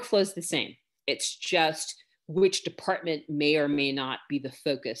the workflow is the same. It's just which department may or may not be the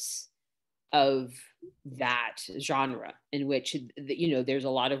focus of that genre, in which, there's a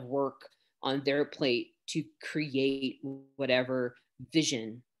lot of work on their plate to create whatever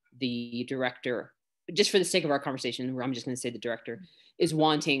vision the director, just for the sake of our conversation, where I'm just going to say the director is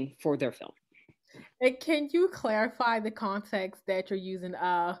wanting for their film. And can you clarify the context that you're using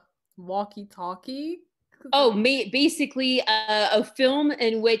walkie-talkie? Basically a film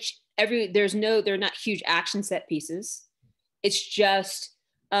in which they're not huge action set pieces. It's just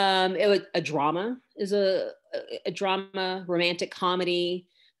a drama, is a drama, romantic comedy.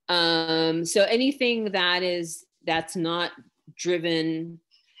 So anything that's not driven,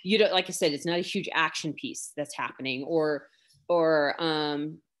 like I said, it's not a huge action piece that's happening, or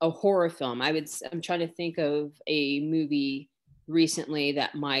a horror film. I'm trying to think of a movie recently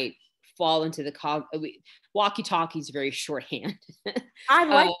that might fall into the walkie-talkie is very shorthand. I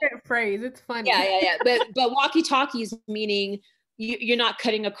like that phrase. It's funny. Yeah. But walkie-talkies meaning you're not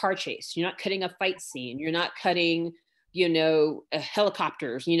cutting a car chase. You're not cutting a fight scene. You're not cutting,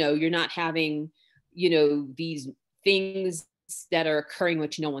 helicopters. You're not having, these things that are occurring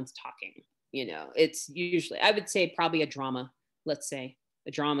which no one's talking. It's usually, I would say, probably a drama. Let's say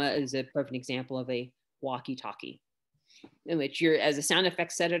a drama is a perfect example of a walkie-talkie, in which you're, as a sound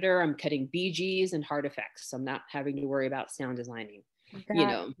effects editor, I'm cutting BGs and hard effects. I'm not having to worry about sound designing.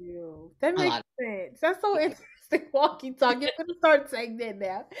 That makes sense. That's so interesting. Walkie-talkie. I'm gonna start saying that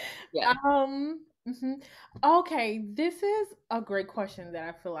now. Yeah. hmm Okay, this is a great question that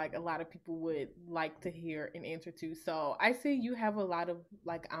I feel like a lot of people would like to hear an answer to. So I see you have a lot of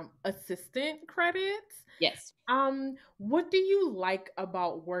like assistant credits. Yes. What do you like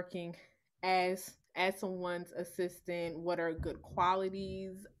about working as someone's assistant? What are good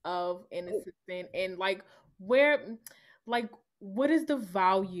qualities of an assistant? And like where like what is the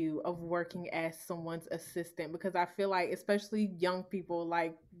value of working as someone's assistant? Because I feel like especially young people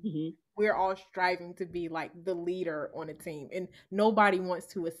like Mhm. we're all striving to be like the leader on a team and nobody wants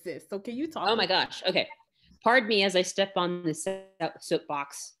to assist. So can you talk Oh about my gosh. Okay. Pardon me as I step on the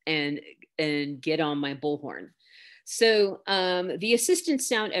soapbox and get on my bullhorn. So the assistant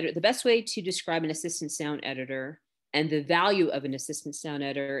sound editor, the best way to describe an assistant sound editor and the value of an assistant sound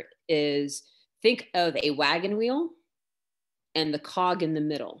editor is think of a wagon wheel and the cog in the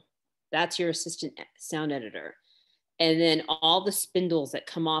middle. That's your assistant sound editor. And then all the spindles that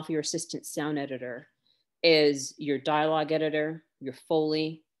come off your assistant sound editor is your dialogue editor, your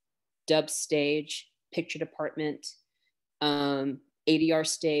Foley, dub stage, picture department, ADR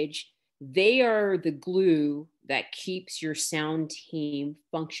stage. They are the glue that keeps your sound team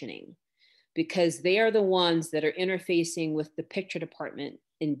functioning because they are the ones that are interfacing with the picture department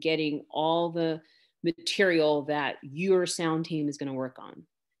and getting all the material that your sound team is going to work on.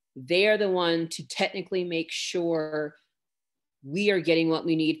 They are the one to technically make sure we are getting what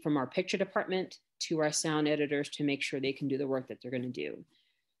we need from our picture department to our sound editors to make sure they can do the work that they're going to do.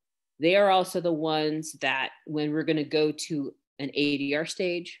 They are also the ones that when we're going to go to an ADR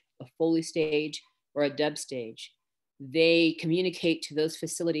stage, a Foley stage, or a dub stage, they communicate to those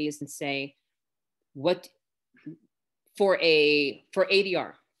facilities and say, what for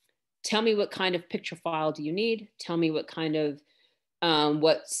ADR, tell me what kind of picture file do you need? Tell me what kind of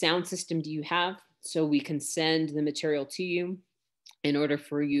what sound system do you have so we can send the material to you in order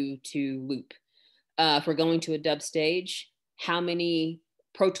for you to loop. If we're going to a dub stage, how many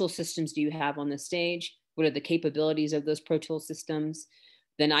Pro Tool systems do you have on the stage? What are the capabilities of those Pro Tool systems?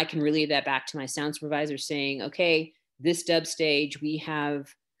 Then I can relay that back to my sound supervisor saying, okay, this dub stage, we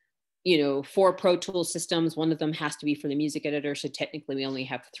have, 4 Pro Tool systems. One of them has to be for the music editor. So technically we only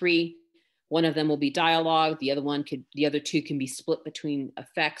have 3. One of them will be dialogue. The other 2 can be split between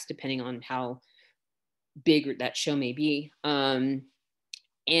effects, depending on how big that show may be. And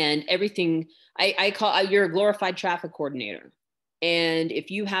everything, I call, you're a glorified traffic coordinator. And if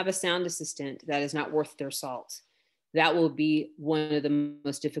you have a sound assistant that is not worth their salt, that will be one of the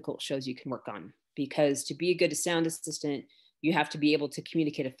most difficult shows you can work on. Because to be a good sound assistant, you have to be able to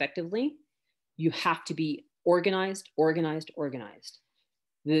communicate effectively. You have to be organized.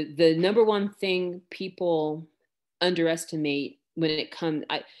 The number one thing people underestimate when it comes,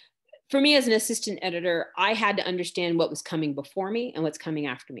 for me as an assistant editor, I had to understand what was coming before me and what's coming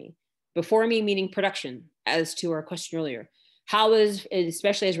after me. Before me, meaning production, as to our question earlier. How is,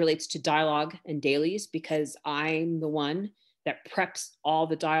 especially as relates to dialogue and dailies, because I'm the one that preps all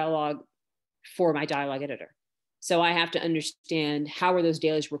the dialogue for my dialogue editor. So I have to understand how are those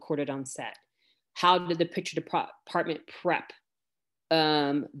dailies recorded on set? How did the picture department prep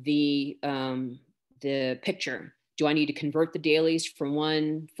the picture? Do I need to convert the dailies from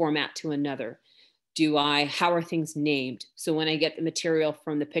one format to another? How are things named? So when I get the material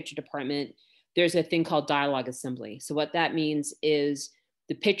from the picture department, there's a thing called dialogue assembly. So what that means is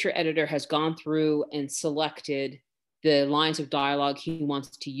the picture editor has gone through and selected the lines of dialogue he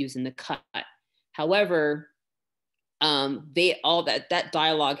wants to use in the cut. However, that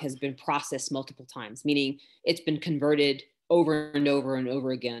dialogue has been processed multiple times, meaning it's been converted over and over and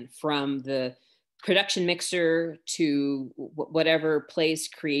over again from the production mixer to whatever place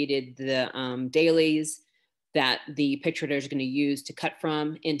created the dailies that the picture editor is going to use to cut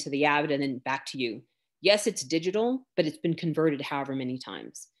from into the Avid and then back to you. Yes, it's digital, but it's been converted however many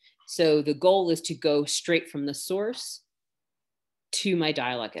times. So the goal is to go straight from the source to my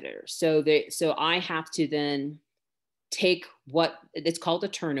dialogue editor. So I have to then take what it's called a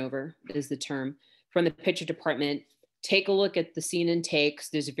turnover is the term from the picture department, take a look at the scene and takes.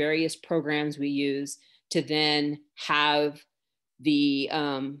 There's various programs we use to then have the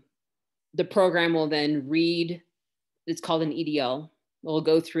program will then read, it's called an EDL. We'll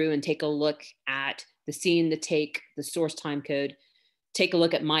go through and take a look at the scene, the take, the source time code, take a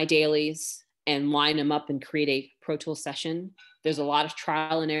look at my dailies and line them up and create a Pro Tools session. There's a lot of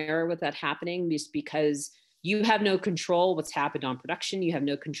trial and error with that happening just because you have no control what's happened on production. You have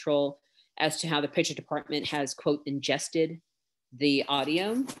no control as to how the picture department has, quote, ingested the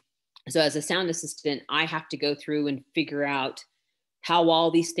audio. So as a sound assistant, I have to go through and figure out how all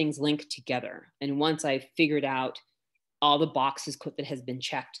these things link together. And once I've figured out all the boxes that has been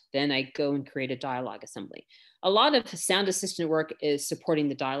checked. Then I go and create a dialogue assembly. A lot of sound assistant work is supporting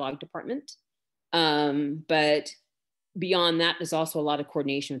the dialogue department. But beyond that, there's also a lot of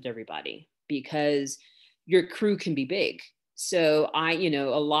coordination with everybody because your crew can be big. So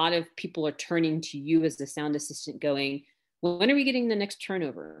a lot of people are turning to you as the sound assistant going, when are we getting the next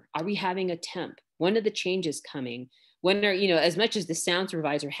turnover? Are we having a temp? When are the changes coming? When are, as much as the sound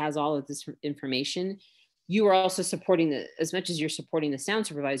supervisor has all of this information, you are also supporting as much as you're supporting the sound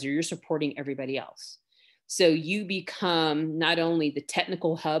supervisor, you're supporting everybody else. So you become not only the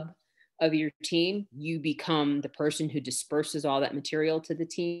technical hub of your team, you become the person who disperses all that material to the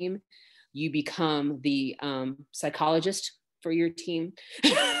team. You become the psychologist for your team.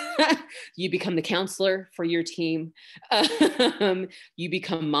 You become the counselor for your team. You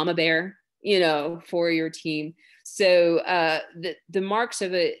become mama bear, for your team. So the marks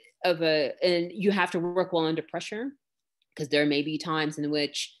of and you have to work well under pressure, because there may be times in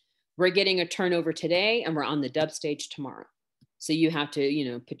which we're getting a turnover today and we're on the dub stage tomorrow. So you have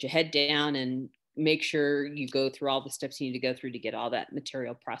to, put your head down and make sure you go through all the steps you need to go through to get all that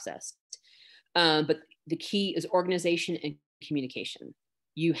material processed. But the key is organization and communication.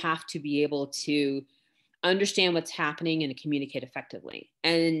 You have to be able to understand what's happening and communicate effectively.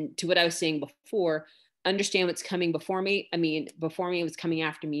 And to what I was saying before, understand what's coming before me. I mean, before me, what's coming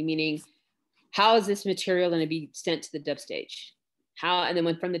after me, meaning how is this material going to be sent to the dub stage? And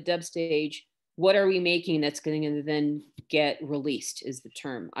then from the dub stage, what are we making that's going to then get released is the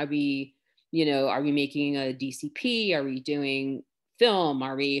term. Are we making a DCP? Are we doing film?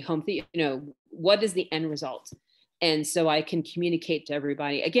 Are we home theater? What is the end result? And so I can communicate to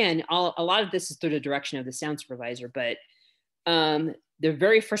everybody. Again, a lot of this is through the direction of the sound supervisor, but the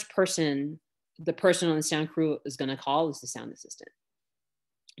very first person, the person on the sound crew is going to call is the sound assistant.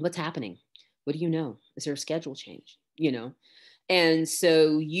 What's happening? What do you know? Is there a schedule change? And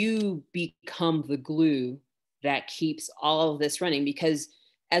so you become the glue that keeps all of this running, because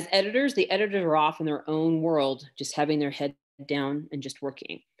as editors, the editors are off in their own world, just having their head down and just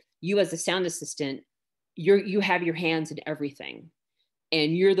working. You as a sound assistant, you have your hands in everything,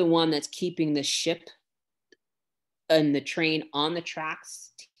 and you're the one that's keeping the ship and the train on the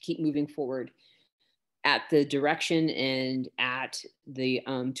tracks to keep moving forward at the direction and at the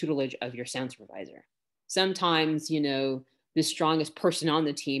tutelage of your sound supervisor. Sometimes, the strongest person on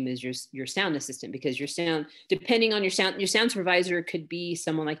the team is your sound assistant, because depending on your sound supervisor could be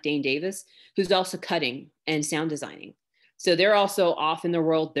someone like Dane Davis, who's also cutting and sound designing. So they're also off in the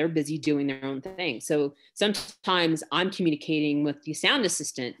world. They're busy doing their own thing. So sometimes I'm communicating with the sound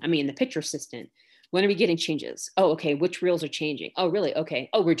assistant, the picture assistant. When are we getting changes? Oh, okay. Which reels are changing? Oh, really? Okay.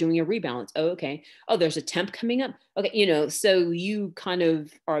 Oh, we're doing a rebalance. Oh, okay. Oh, there's a temp coming up. Okay. So you kind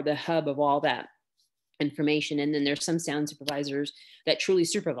of are the hub of all that information. And then there's some sound supervisors that truly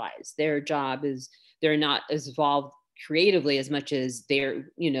supervise. Their job is, they're not as involved creatively as much as they're,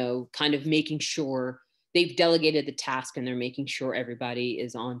 kind of making sure they've delegated the task and they're making sure everybody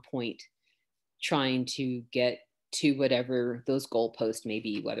is on point, trying to get to whatever those goalposts may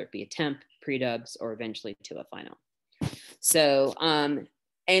be, whether it be a temp, pre-dubs, or eventually to a final. So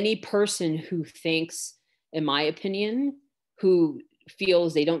any person who thinks, in my opinion, who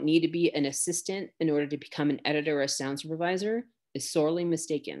feels they don't need to be an assistant in order to become an editor or a sound supervisor is sorely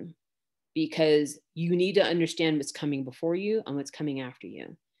mistaken, because you need to understand what's coming before you and what's coming after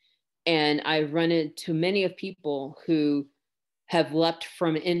you. And I've run into many of people who have leapt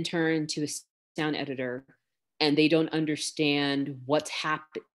from an intern to a sound editor, and they don't understand what's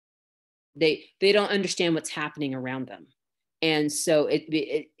happening. They don't understand what's happening around them. And so it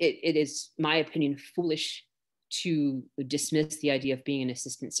is, my opinion, foolish to dismiss the idea of being an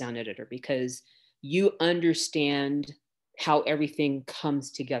assistant sound editor, because you understand how everything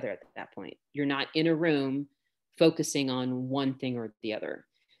comes together at that point. You're not in a room focusing on one thing or the other.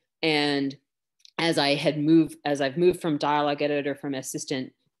 And as I've moved from dialogue editor, from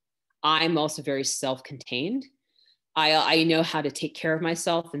assistant, I'm also very self-contained. I know how to take care of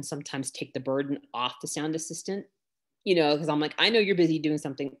myself and sometimes take the burden off the sound assistant, because I'm like, I know you're busy doing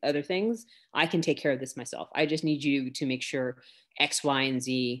other things. I can take care of this myself. I just need you to make sure X, Y, and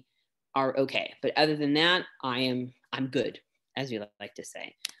Z are okay. But other than that, I'm good, as we like to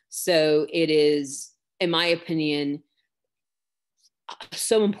say. So it is, in my opinion,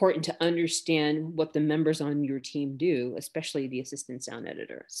 so important to understand what the members on your team do, especially the assistant sound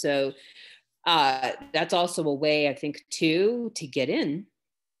editor. So that's also a way, I think, to get in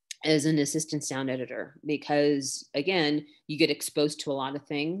as an assistant sound editor, because again, you get exposed to a lot of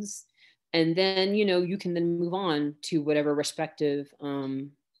things, and then you can then move on to whatever respective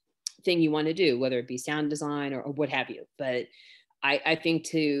thing you want to do, whether it be sound design or what have you. But I think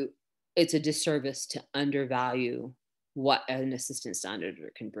it's a disservice to undervalue what an assistant sound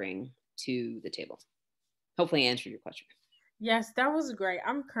editor can bring to the table. Hopefully I answered your question. Yes, that was great.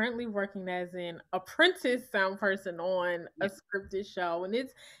 I'm currently working as an apprentice sound person on a scripted show, and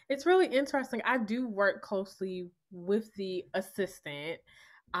it's really interesting. I do work closely with the assistant,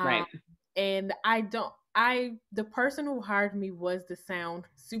 Right. and the person who hired me was the sound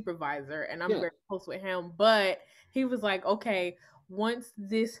supervisor, and I'm very close with him. But he was like, "Okay, once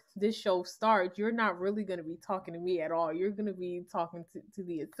this show starts, you're not really going to be talking to me at all. You're going to be talking to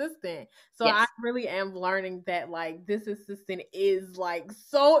the assistant." So I really am learning that like this assistant is like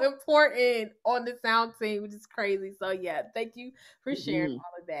so important on the sound team, which is crazy. So yeah, thank you for sharing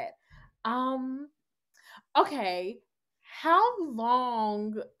all of that. Okay, how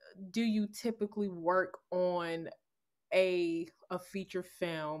long do you typically work on a feature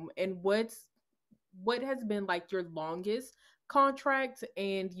film, and what has been like your longest contract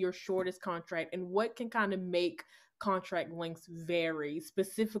and your shortest contract, and what can kind of make contract lengths vary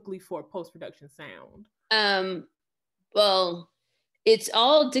specifically for post-production sound? Well, it's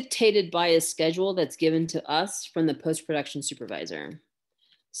all dictated by a schedule that's given to us from the post-production supervisor.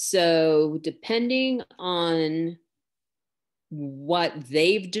 So depending on what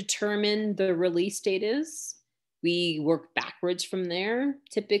they've determined the release date is, we work backwards from there.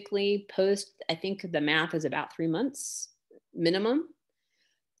 Typically post, I think the math is about 3 months minimum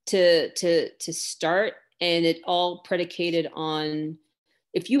to start. And it all predicated on,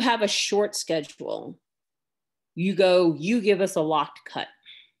 if you have a short schedule, you give us a locked cut,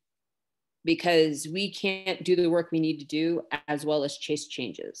 because we can't do the work we need to do as well as chase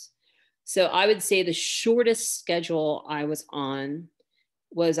changes. So I would say the shortest schedule I was on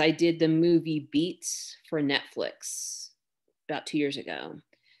was I did the movie Beats for Netflix about 2 years ago.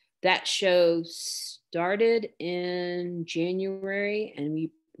 That show started in January and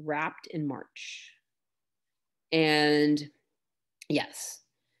we wrapped in March. And yes.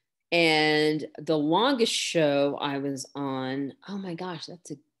 And the longest show I was on, oh my gosh,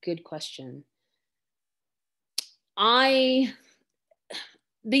 that's a good question.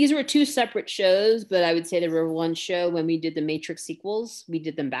 These were 2 separate shows, but I would say there were one show when we did the Matrix sequels, we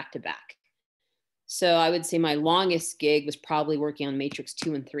did them back to back. So I would say my longest gig was probably working on Matrix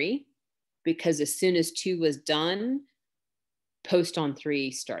 2 and 3, because as soon as 2 was done, post on 3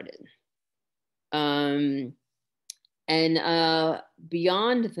 started. And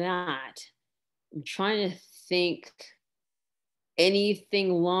beyond that, I'm trying to think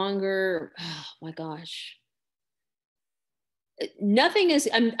anything longer. Oh my gosh. Nothing is,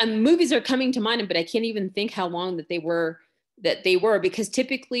 movies are coming to mind, but I can't even think how long that they were, because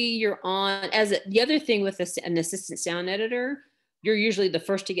typically you're on, the other thing with an assistant sound editor, you're usually the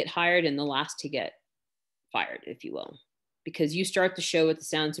first to get hired and the last to get fired, if you will, because you start the show with the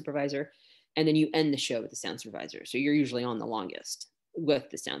sound supervisor and then you end the show with the sound supervisor. So you're usually on the longest with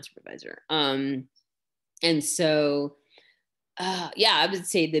the sound supervisor. And so, yeah, I would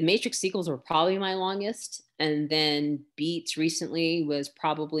say the Matrix sequels were probably my longest. And then Beats recently was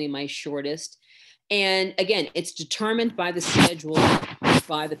probably my shortest. And again, it's determined by the schedule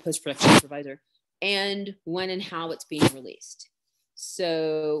by the post-production supervisor and when and how it's being released.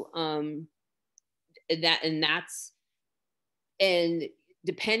 So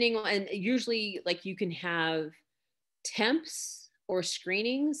depending on, and usually like you can have temps or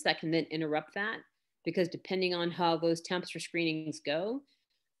screenings that can then interrupt that, because depending on how those temps or screenings go,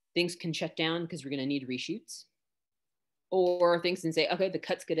 things can shut down because we're going to need reshoots, or things can say, okay, the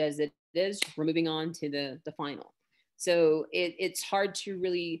cut's good as it is, we're moving on to the final. So it's hard to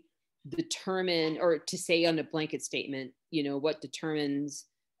really determine or to say on a blanket statement, what determines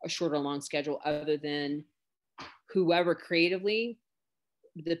a short or long schedule, other than whoever creatively,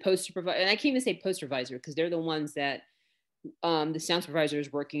 the post supervisor, and I can't even say post supervisor because they're the ones that the sound supervisor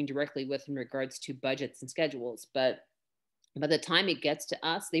is working directly with in regards to budgets and schedules. But by the time it gets to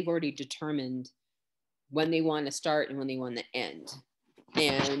us, they've already determined when they want to start and when they want to end.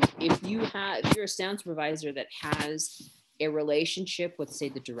 And if you're a sound supervisor that has a relationship with, say,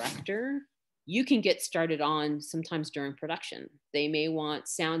 the director, you can get started on sometimes during production. They may want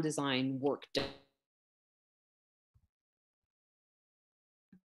sound design work done.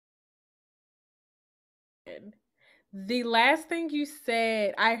 The last thing you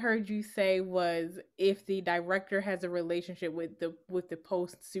said, I heard you say, was if the director has a relationship with the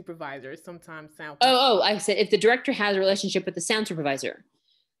post supervisor, sometimes sound. I said if the director has a relationship with the sound supervisor,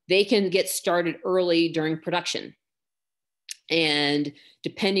 they can get started early during production. And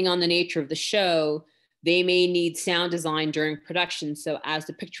depending on the nature of the show, They may need sound design during production. So as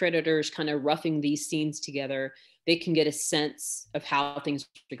the picture editor is kind of roughing these scenes together, they can get a sense of how things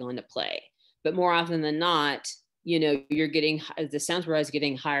are going to play. But more often than not, you're getting, the sound supervisor is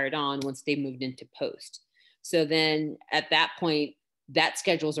getting hired on once they moved into post. So then at that point, that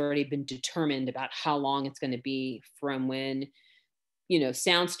schedule's already been determined about how long it's going to be from when,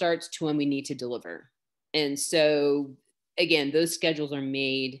 sound starts to when we need to deliver. And so again, those schedules are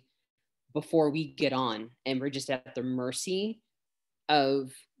made before we get on, and we're just at the mercy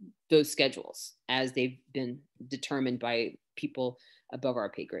of those schedules as they've been determined by people above our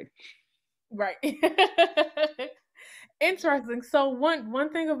pay grade. Right. Interesting. So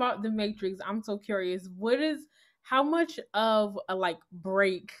one thing about The Matrix, I'm so curious. How much of a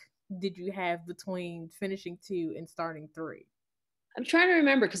break did you have between finishing 2 and starting 3? I'm trying to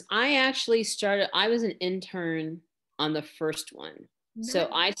remember because I was an intern on the first one. Nice. So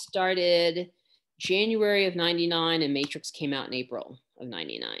I started January of 99 and Matrix came out in April of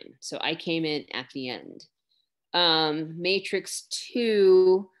 99. So I came in at the end. Matrix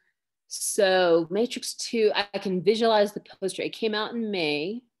 2. So Matrix 2, I can visualize the poster. It came out in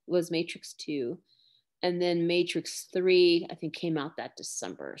May, was Matrix 2. And then Matrix 3, I think, came out that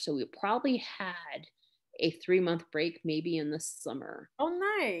December. So we probably had a 3-month break maybe in the summer. Oh,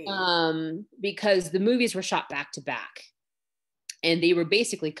 nice. Because the movies were shot back to back. And they were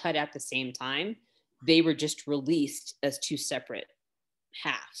basically cut at the same time. They were just released as 2 separate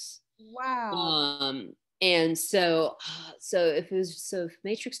halves. Wow. And so if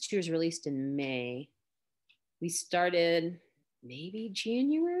Matrix 2 was released in May, we started maybe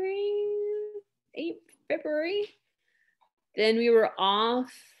January, February. Then we were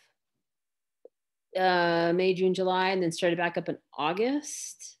off May, June, July, and then started back up in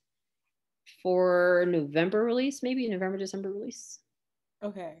August for November release, maybe November, December release.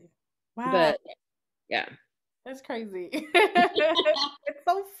 Okay. Wow. But yeah. That's crazy. It's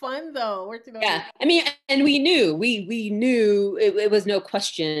so fun though. Yeah. I mean, and we knew it was no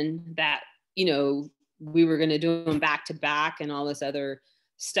question that, we were going to do them back to back and all this other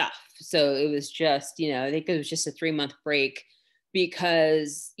stuff. So it was just, I think it was just a 3-month break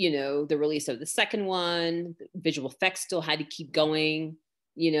because, the release of the second one, visual effects still had to keep going,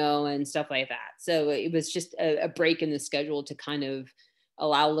 and stuff like that. So it was just a break in the schedule to kind of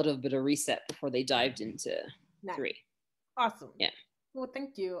allow a little bit of reset before they dived into 3. Awesome. Yeah. Well,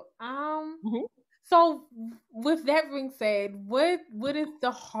 thank you. So with that being said, what is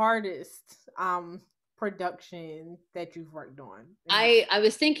the hardest production that you've worked on? I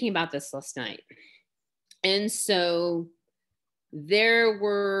was thinking about this last night. And so there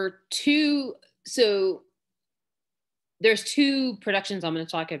were there's 2 productions I'm going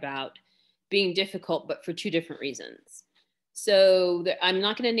to talk about being difficult, but for 2 different reasons. So I'm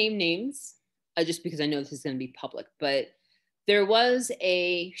not going to name names just because I know this is going to be public, but there was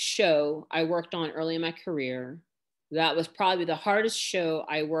a show I worked on early in my career that was probably the hardest show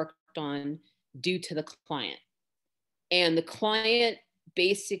I worked on due to the client. And the client,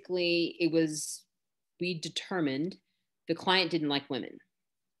 basically, we determined the client didn't like women.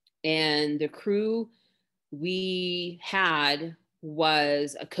 And the crew we had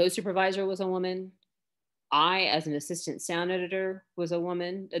was a co-supervisor was a woman. I, as an assistant sound editor, was a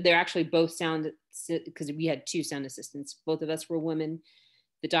woman. They're actually both sound, because we had 2 sound assistants. Both of us were women.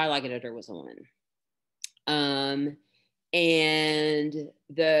 The dialogue editor was a woman. And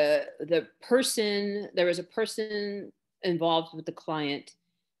there was a person involved with the client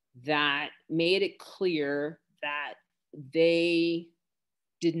that made it clear that they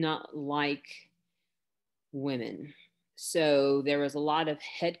did not like women. So there was a lot of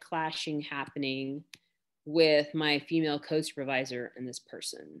head clashing happening with my female co-supervisor and this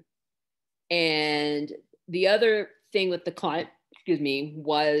person. And the other thing with the client,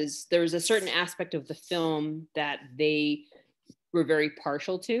 was there was a certain aspect of the film that they were very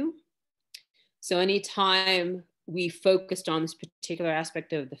partial to. So anytime we focused on this particular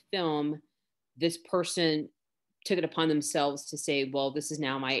aspect of the film, this person took it upon themselves to say, well, this is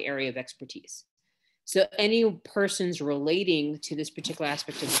now my area of expertise. So any persons relating to this particular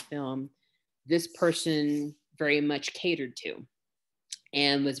aspect of the film, this person very much catered to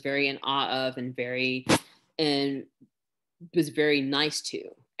and was very in awe of and was very nice to.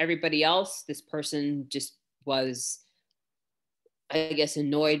 Everybody else, this person just was, I guess,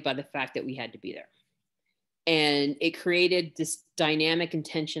 annoyed by the fact that we had to be there. And it created this dynamic and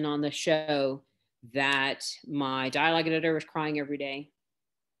tension on the show that my dialogue editor was crying every day.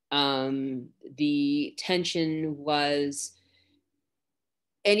 The tension was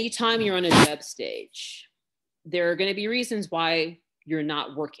anytime you're on a dub stage, there are going to be reasons why you're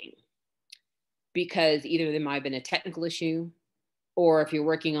not working. because either there might have been a technical issue, or if you're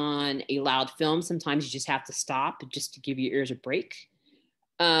working on a loud film, sometimes you just have to stop just to give your ears a break.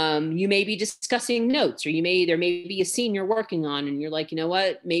 You may be discussing notes, or there may be a scene you're working on and you're like, you know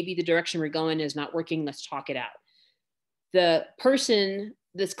what, maybe the direction we're going is not working. Let's talk it out.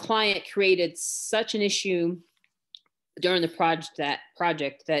 This client created such an issue during the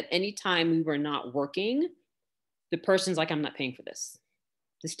project that anytime we were not working, the person's like, I'm not paying for this.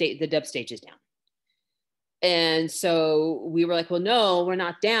 The dub stage is down. And so we were like, well, no, we're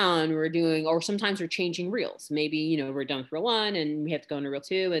not down. Or sometimes we're changing reels. Maybe, we're done with reel 1 and we have to go into reel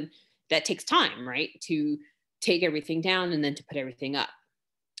 2. And that takes time, right? To take everything down and then to put everything up.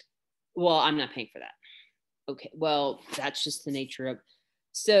 Well, I'm not paying for that. Okay, well, that's just the nature of.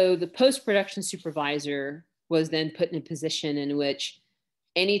 So the post-production supervisor was then put in a position in which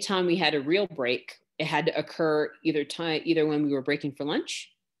anytime we had a reel break, it had to occur either when we were breaking for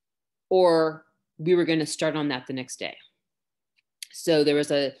lunch or we were going to start on that the next day. So there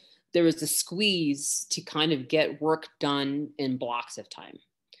was a squeeze to kind of get work done in blocks of time.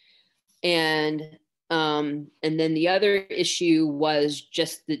 And then the other issue was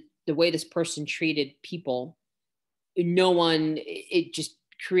just the way this person treated people. It just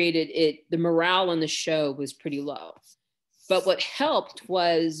created the morale on the show was pretty low. But what helped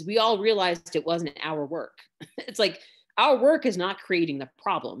was we all realized it wasn't our work. It's like, our work is not creating the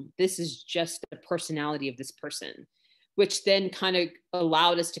problem. This is just the personality of this person, which then kind of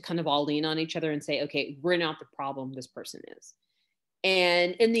allowed us to kind of all lean on each other and say, okay, we're not the problem, this person is.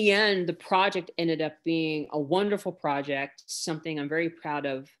 And in the end, the project ended up being a wonderful project, something I'm very proud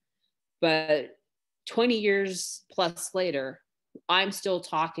of. But 20 years plus later, I'm still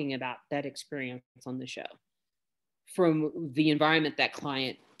talking about that experience on the show from the environment that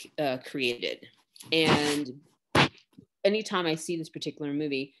client created. And anytime I see this particular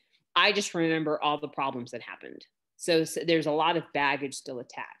movie, I just remember all the problems that happened. So there's a lot of baggage still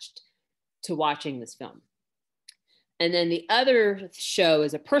attached to watching this film. And then the other show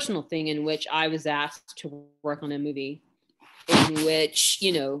is a personal thing in which I was asked to work on a movie in which,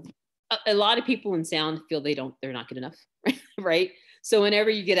 a lot of people in sound feel they're not good enough, right? So whenever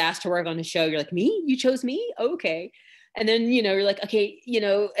you get asked to work on a show, you're like, me? You chose me? Okay. And then, you're like, okay,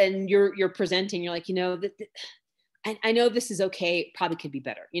 and you're presenting, you're like, I know this is okay, it probably could be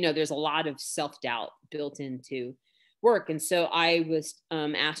better. There's a lot of self-doubt built into work. And so I was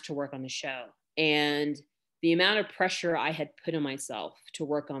asked to work on the show. And the amount of pressure I had put on myself to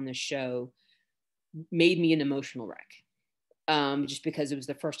work on the show made me an emotional wreck. Just because it was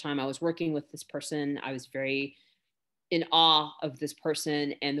the first time I was working with this person. I was very in awe of this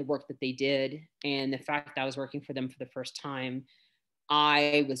person and the work that they did. And the fact that I was working for them for the first time,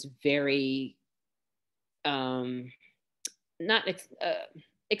 I was very not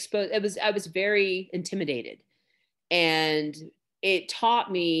exposed. I was very intimidated, and it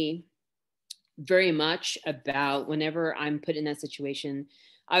taught me very much about whenever I'm put in that situation.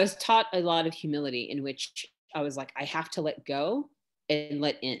 I was taught a lot of humility, in which I was like, I have to let go and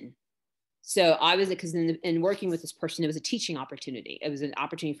let in. So because in working with this person, it was a teaching opportunity. It was an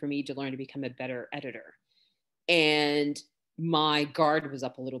opportunity for me to learn to become a better editor. And my guard was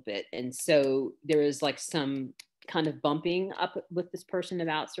up a little bit. And so there was like some kind of bumping up with this person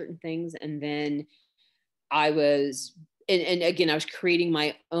about certain things. And then I was, and again, I was creating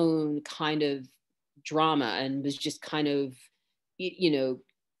my own kind of drama and was just kind of,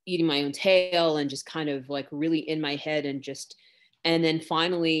 eating my own tail and just kind of like really in my head and then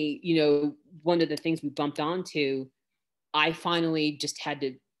finally, one of the things we bumped onto, I finally just had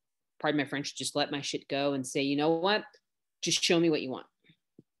to, pardon my French, just let my shit go and say, you know what? Just show me what you want.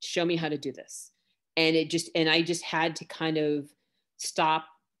 Show me how to do this. And I just had to kind of stop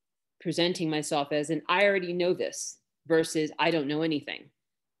presenting myself as I already know this versus I don't know anything.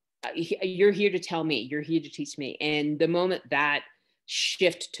 You're here to tell me, you're here to teach me. And the moment that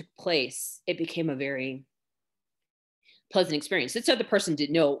shift took place, it became a very pleasant experience. This other person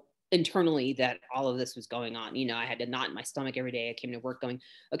didn't know internally that all of this was going on. I had a knot in my stomach every day. I came to work going,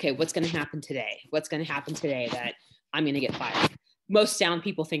 okay, what's going to happen today? What's going to happen today that I'm going to get fired? Most sound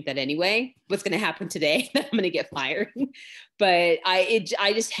people think that anyway. What's going to happen today that I'm going to get fired? But I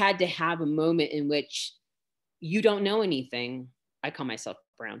just had to have a moment in which you don't know anything. I call myself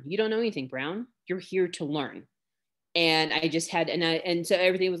Brown. You don't know anything, Brown. You're here to learn. And I just had, and so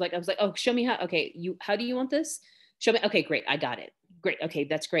everything was like, I was like, oh, show me how. Okay, how do you want this? Show me. Okay, great. I got it. Great. Okay,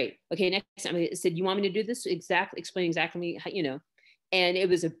 that's great. Okay, next time I said, you want me to do this explain exactly how, and it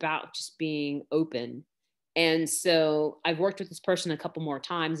was about just being open. And so I've worked with this person a couple more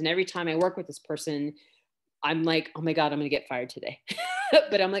times, and every time I work with this person, I'm like, oh my God, I'm going to get fired today.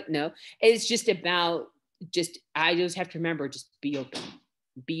 But I'm like, no, it's just about I just have to remember, just be open,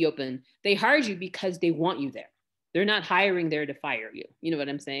 be open. They hired you because they want you there. They're not hiring there to fire you. You know what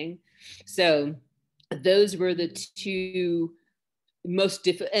I'm saying? So those were the two most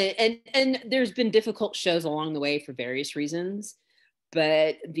difficult, and there's been difficult shows along the way for various reasons.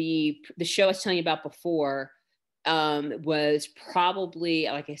 But the show I was telling you about before was probably,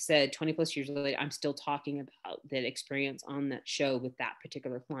 like I said, 20 plus years later, I'm still talking about that experience on that show with that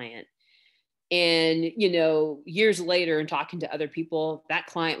particular client. And, you know, years later and talking to other people, that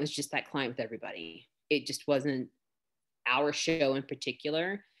client was just that client with everybody. It just wasn't our show in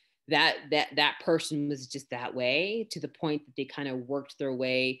particular. That person was just that way, to the point that they kind of worked their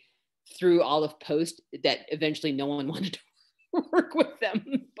way through all of post, that eventually no one wanted to work with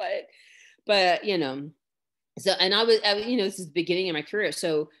them. But you know, so, and I was, you know, this is the beginning of my career.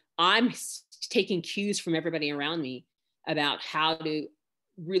 So I'm taking cues from everybody around me about how to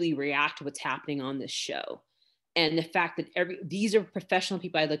really react to what's happening on this show. And the fact that these are professional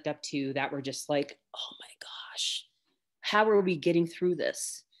people I looked up to that were just like, oh my gosh, how are we getting through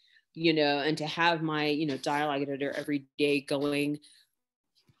this? You know, and to have my, you know, dialogue editor every day going,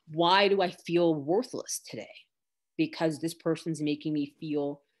 why do I feel worthless today? Because this person's making me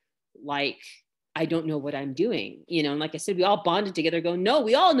feel like I don't know what I'm doing, you know. And like I said, we all bonded together going, no,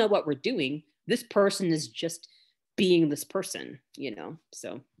 we all know what we're doing. This person is just being this person, you know.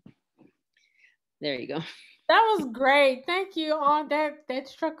 So there you go. That was great. Thank you. On that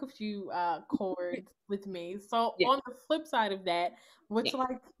struck a few chords with me. So Yeah. on the flip side of that, what's Yeah.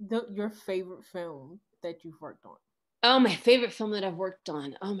 like your favorite film that you've worked on? Oh, my favorite film that I've worked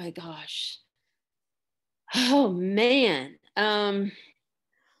on. Oh my gosh. Oh man.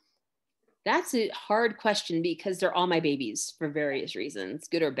 That's a hard question because they're all my babies for various reasons,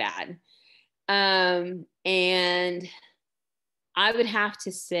 good or bad. And I would have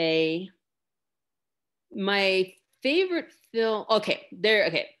to say my favorite film. Okay.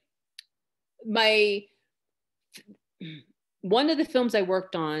 One of the films I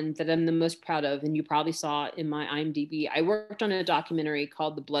worked on that I'm the most proud of, and you probably saw in my IMDb, I worked on a documentary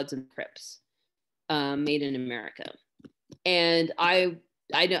called The Bloods and Crips, made in America. And I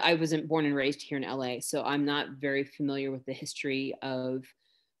know I wasn't born and raised here in LA, so I'm not very familiar with the history of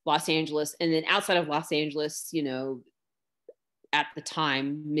Los Angeles. And then outside of Los Angeles, you know, at the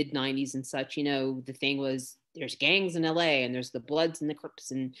time, mid 90s and such, you know, the thing was there's gangs in LA and there's the Bloods and the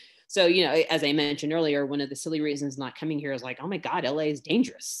Crips. And so, you know, as I mentioned earlier, one of the silly reasons not coming here is like, oh my God, LA is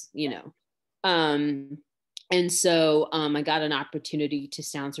dangerous, you know. And so I got an opportunity to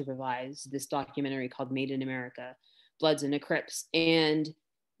sound supervise this documentary called Made in America, Bloods and the Crips. And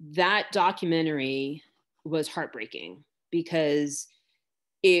that documentary was heartbreaking because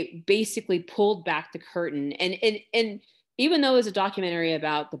it basically pulled back the curtain. And even though it's a documentary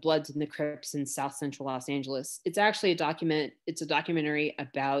about the Bloods and the Crips in South Central Los Angeles, it's actually it's a documentary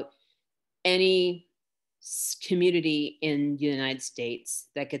about any community in the United States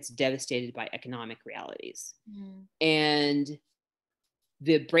that gets devastated by economic realities. And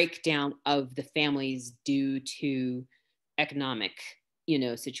the breakdown of the families due to economic, you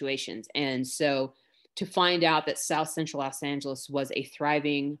know, situations. And so to find out that South Central Los Angeles was a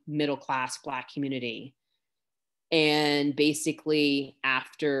thriving middle-class Black community, and basically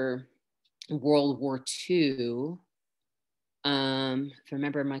after World War II, if I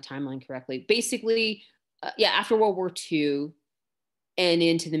remember my timeline correctly, basically, after World War II and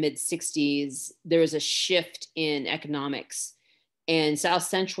into the mid 60s, there was a shift in economics. And South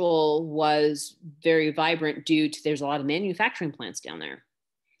Central was very vibrant due to there's a lot of manufacturing plants down there.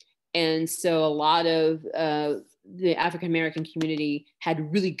 And so a lot of the African American community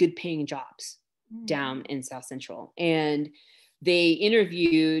had really good paying jobs down in South Central. And they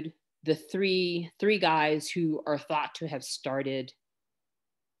interviewed the three guys who are thought to have started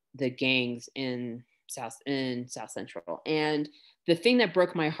the gangs in South Central. And the thing that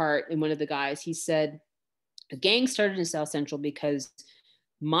broke my heart, and one of the guys, he said, the gang started in South Central because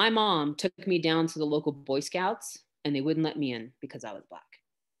my mom took me down to the local Boy Scouts and they wouldn't let me in because I was Black.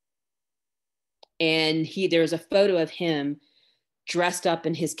 And there's a photo of him dressed up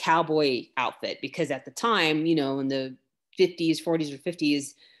in his cowboy outfit because at the time, you know, in the 50s, 40s or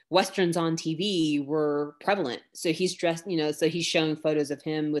 50s, Westerns on TV were prevalent. So he's dressed, you know, so he's showing photos of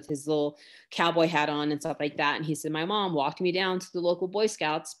him with his little cowboy hat on and stuff like that. And he said, my mom walked me down to the local Boy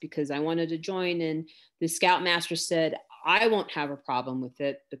Scouts because I wanted to join. And the Scoutmaster said, I won't have a problem with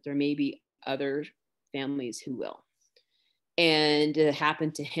it, but there may be other families who will. And it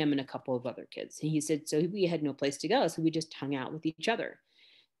happened to him and a couple of other kids. And he said, so we had no place to go. So we just hung out with each other.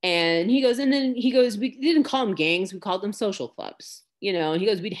 And he goes, we didn't call them gangs. We called them social clubs. And he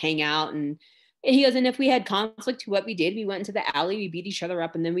goes, we'd hang out, and he goes, and if we had conflict, what we did, we went into the alley, we beat each other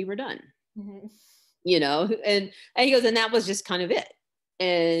up, and then we were done. Mm-hmm. And he goes, and that was just kind of it.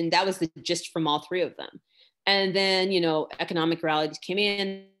 And that was the gist from all three of them. And then, economic realities came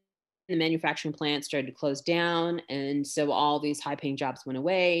in, the manufacturing plants started to close down. And so all these high paying jobs went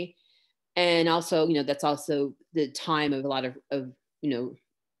away. And also, that's also the time of a lot of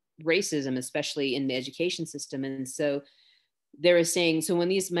racism, especially in the education system. And so they were saying, so when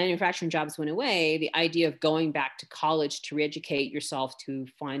these manufacturing jobs went away, the idea of going back to college to re-educate yourself to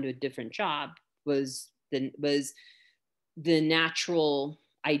find a different job was the natural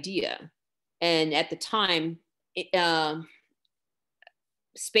idea. And at the time,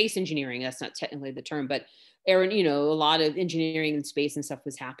 space engineering, that's not technically the term, but a lot of engineering and space and stuff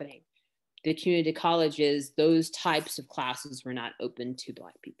was happening. The community colleges, those types of classes were not open to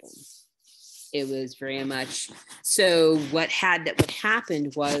Black people. It was very much so. What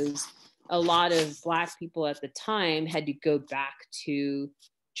happened was a lot of Black people at the time had to go back to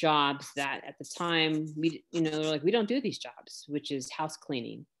jobs that at the time they're like, we don't do these jobs, which is house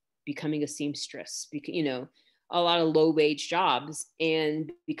cleaning, becoming a seamstress, a lot of low wage jobs. And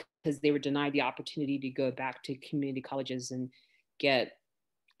because they were denied the opportunity to go back to community colleges and get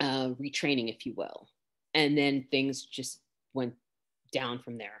retraining, if you will. And then things just went down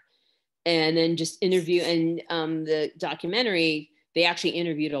from there. And then just interview, and the documentary, they actually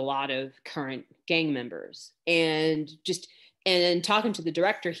interviewed a lot of current gang members, and talking to the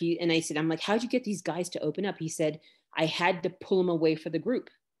director, I said, I'm like, how'd you get these guys to open up? He said, I had to pull them away for the group.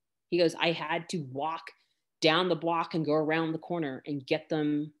 He goes, I had to walk down the block and go around the corner and get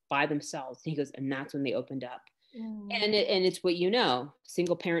them by themselves. And he goes, and that's when they opened up. And it's what,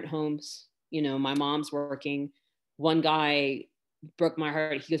 single parent homes, my mom's working. One guy broke my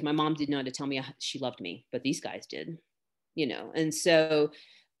heart. He goes, my mom didn't know how to tell me she loved me, but these guys did, And so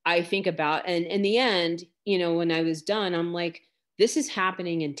I think about, and in the end, when I was done, I'm like, this is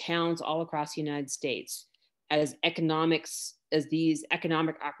happening in towns all across the United States as these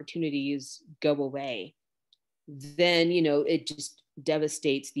economic opportunities go away. Then, it just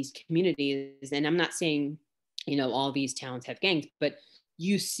devastates these communities. And I'm not saying, all these towns have gangs, but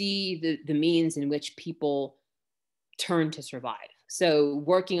you see the means in which people turn to survive. So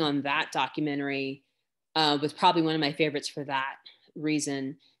working on that documentary was probably one of my favorites for that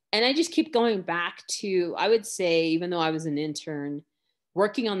reason. And I just keep going back to, I would say, even though I was an intern,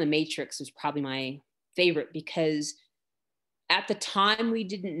 working on The Matrix was probably my favorite, because at the time we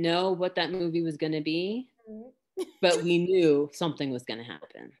didn't know what that movie was going to be, but we knew something was going to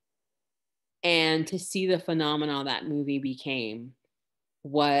happen. And to see the phenomenon that movie became,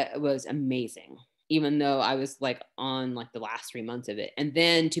 what was amazing, even though I was on the last 3 months of it. And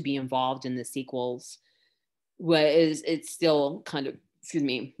then to be involved in the sequels it's still kind of,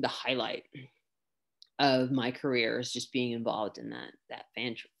 the highlight of my career, is just being involved in that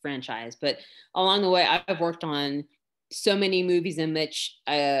franchise. But along the way, I've worked on so many movies in which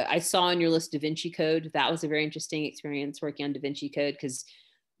I saw on your list Da Vinci Code. That was a very interesting experience working on Da Vinci Code, because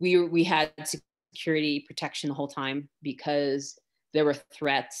we had security protection the whole time because there were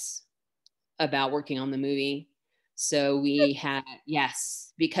threats about working on the movie. So we had,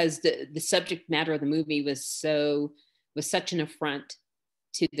 yes, because the subject matter of the movie was such an affront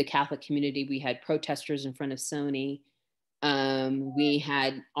to the Catholic community. We had protesters in front of Sony. We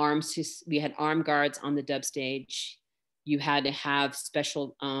had armed guards on the dub stage. You had to have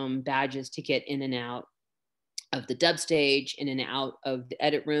special badges to get in and out of the dub stage, in and out of the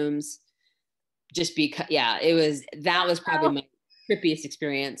edit rooms. Just because, that was probably my trippiest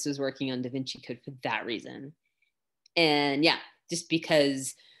experience, was working on Da Vinci Code for that reason. And just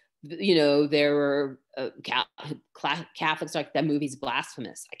because, there were Catholics like, that movie's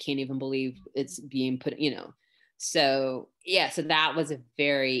blasphemous. I can't even believe it's being put, So so that was a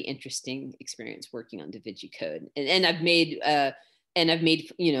very interesting experience working on Da Vinci Code. And I've made,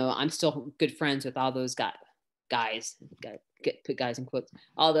 I'm still good friends with all those guys, put guys in quotes,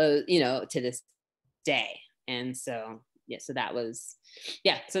 all those, to this day. And so, so that was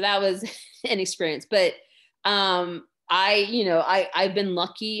an experience. But I've been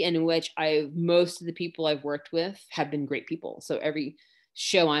lucky in which most of the people I've worked with have been great people. So every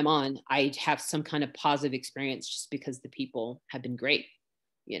show I'm on, I have some kind of positive experience just because the people have been great,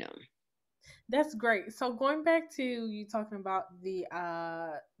 That's great. So going back to you talking about the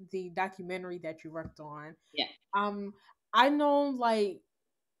documentary that you worked on. Yeah. I know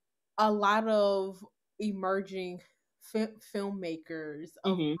a lot of emerging filmmakers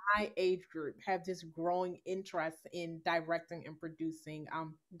of my age group have this growing interest in directing and producing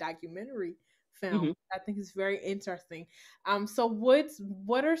documentary film. Mm-hmm. I think it's very interesting. So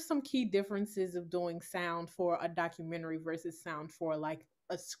what are some key differences of doing sound for a documentary versus sound for like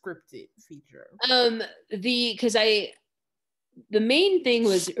a scripted feature? The main thing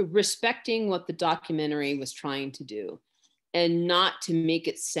was respecting what the documentary was trying to do and not to make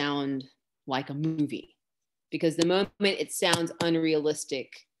it sound like a movie. Because the moment it sounds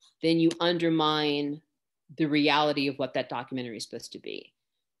unrealistic, then you undermine the reality of what that documentary is supposed to be.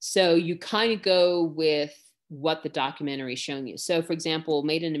 So you kind of go with what the documentary is showing you. So, for example,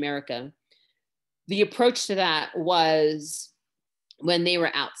 Made in America, the approach to that was when they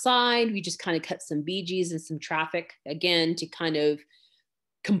were outside, we just kind of cut some BGs and some traffic again to kind of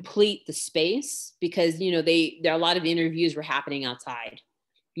complete the space because, there are a lot of interviews were happening outside,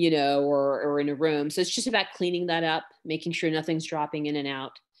 or in a room. So it's just about cleaning that up, making sure nothing's dropping in and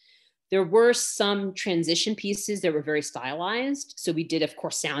out. There were some transition pieces that were very stylized. So we did, of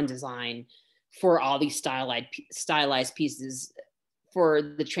course, sound design for all these stylized pieces for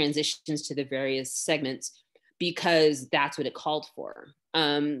the transitions to the various segments because that's what it called for.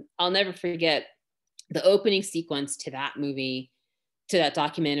 I'll never forget the opening sequence to that movie, to that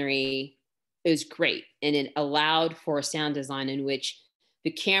documentary. It was great. And it allowed for a sound design in which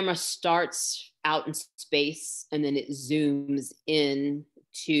the camera starts out in space and then it zooms in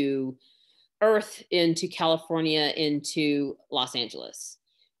to Earth, into California, into Los Angeles.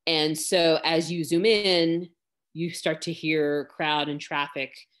 And so as you zoom in, you start to hear crowd and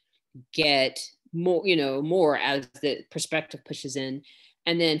traffic get more as the perspective pushes in.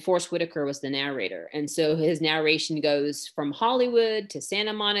 And then Forrest Whitaker was the narrator. And so his narration goes from Hollywood to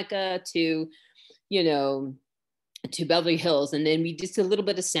Santa Monica to Beverly Hills. And then we did a little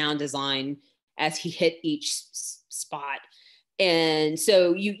bit of sound design as he hit each spot. And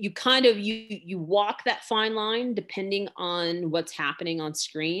so you kind of, you walk that fine line depending on what's happening on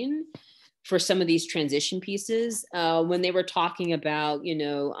screen for some of these transition pieces. When they were talking about,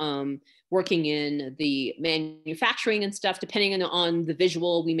 working in the manufacturing and stuff, depending on the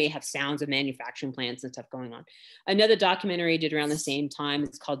visual, we may have sounds of manufacturing plants and stuff going on. Another documentary I did around the same time,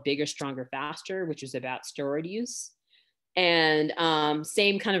 it's called Bigger, Stronger, Faster, which is about steroid use. And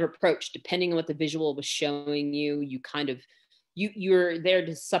same kind of approach, depending on what the visual was showing you, you're there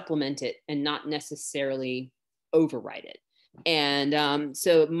to supplement it and not necessarily override it. And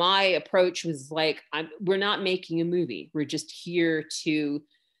so my approach was like, we're not making a movie. We're just here to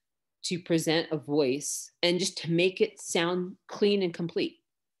present a voice and just to make it sound clean and complete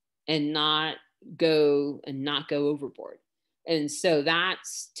and not go overboard. And so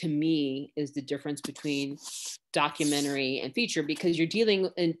that's, to me, is the difference between documentary and feature, because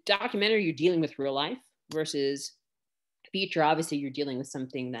in documentary, you're dealing with real life versus feature. Obviously, you're dealing with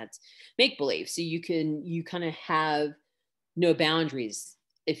something that's make-believe. So you kind of have no boundaries,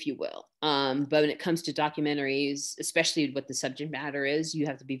 if you will. But when it comes to documentaries, especially what the subject matter is, you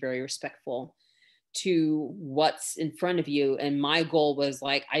have to be very respectful to what's in front of you. And my goal was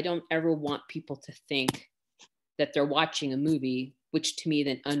like, I don't ever want people to think that they're watching a movie, which to me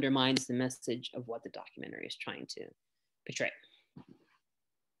then undermines the message of what the documentary is trying to portray.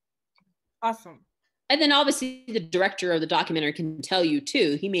 Awesome. And then obviously the director of the documentary can tell you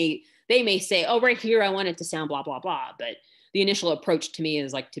too. They may say, oh, right here, I want it to sound blah, blah, blah. But the initial approach to me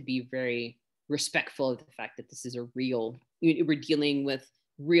is like to be very respectful of the fact that this is we're dealing with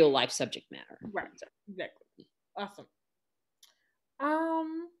real life subject matter. Right. So. Exactly. Awesome.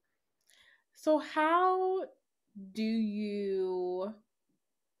 So how do you,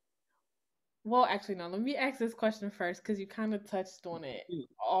 well, actually, no, let me ask this question first, because you kind of touched on it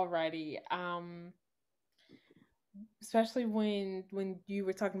already. Especially when you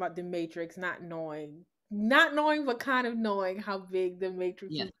were talking about the Matrix, not knowing, but kind of knowing how big the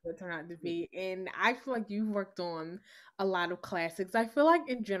Matrix was going to turn out to be. And I feel like you've worked on a lot of classics. I feel like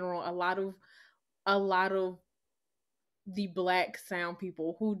in general, a lot of the Black sound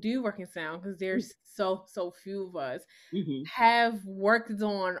people who do work in sound, because there's so few of us, have worked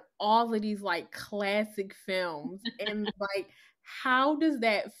on all of these like classic films. And like, how does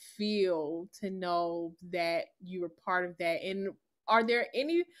that feel to know that you were part of that? And are there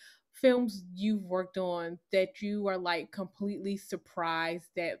any films you've worked on that you are like completely surprised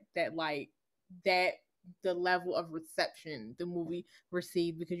that the level of reception the movie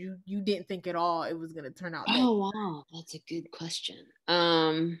received, because you didn't think at all it was going to turn out that wow, that's a good question.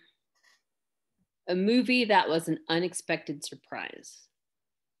 A movie that was an unexpected surprise.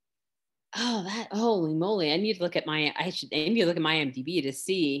 Holy moly, I need to look at my IMDb to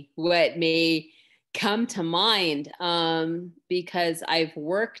see what may come to mind, because I've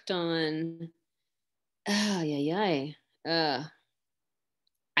worked on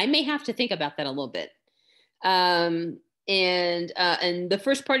I I may have to think about that a little bit. And the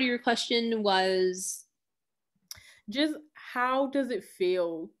first part of your question was just how does it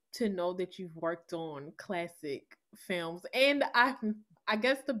feel to know that you've worked on classic films? And I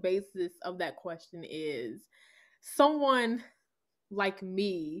guess the basis of that question is someone like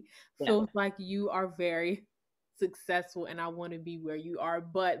me yeah. feels like you are very successful and I want to be where you are.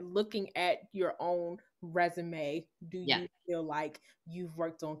 But looking at your own resume, do Yeah. you feel like you've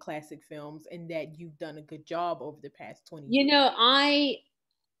worked on classic films and that you've done a good job over the past 20 You years? know,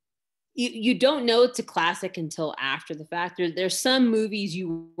 you don't know it's a classic until after the fact. There's some movies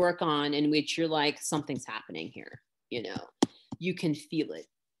you work on in which you're like, something's happening here, you know, you can feel it.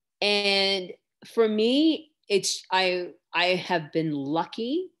 And for me, I have been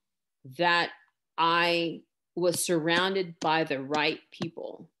lucky that I was surrounded by the right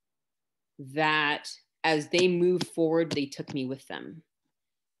people that as they moved forward, they took me with them.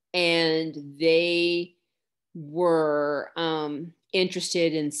 And they were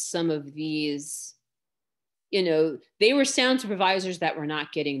interested in some of these, you know, they were sound supervisors that were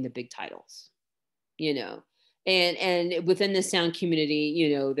not getting the big titles, you know. And within the sound community,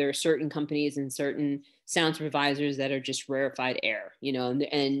 you know, there are certain companies and certain sound supervisors that are just rarefied air, you know,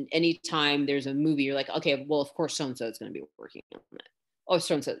 and anytime there's a movie, you're like, okay, well, of course, so-and-so is going to be working on that. Oh,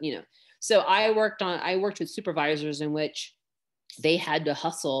 so-and-so, you know. So I worked with supervisors in which they had to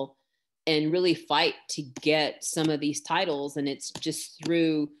hustle and really fight to get some of these titles. And it's just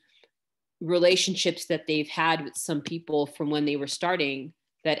through relationships that they've had with some people from when they were starting,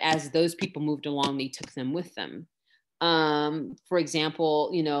 that as those people moved along, they took them with them. For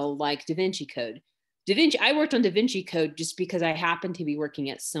example, you know, like Da Vinci Code. I worked on Da Vinci Code just because I happened to be working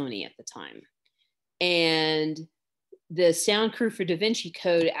at Sony at the time. And the sound crew for Da Vinci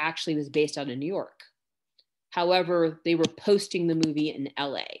Code actually was based out of New York. However, they were posting the movie in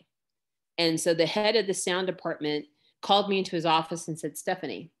LA. And so the head of the sound department called me into his office and said,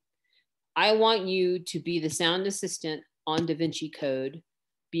 Stephanie, I want you to be the sound assistant on Da Vinci Code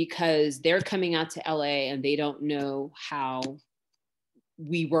because they're coming out to LA and they don't know how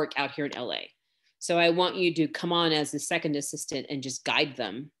we work out here in LA. So I want you to come on as the second assistant and just guide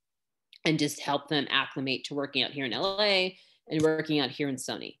them and just help them acclimate to working out here in LA and working out here in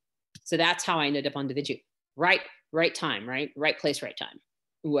Sony. So that's how I ended up on Da Vinci. Right time, right place, right time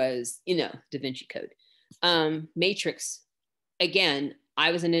was, you know, Da Vinci Code. Matrix, again,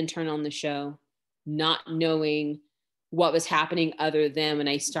 I was an intern on the show, not knowing what was happening other than when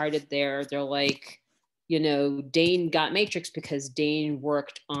I started there, they're like, you know, Dane got Matrix because Dane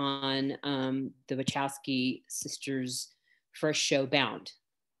worked on the Wachowski sisters' first show, Bound,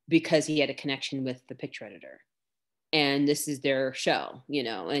 because he had a connection with the picture editor. And this is their show, you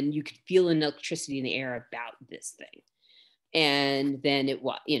know, and you could feel an electricity in the air about this thing. And then it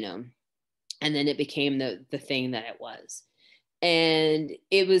was, you know, and then it became the thing that it was. And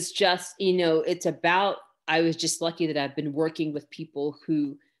it was just, you know, it's about, I was just lucky that I've been working with people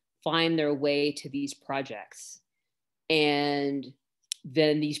who find their way to these projects. And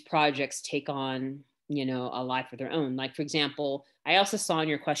then these projects take on, you know, a life of their own. Like, for example, I also saw in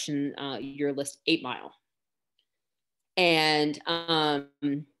your question, your list, 8 Mile. And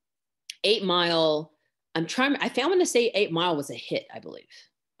 8 Mile, I want to say 8 Mile was a hit, I believe.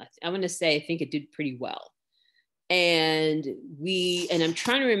 I want to say, I think it did pretty well. And I'm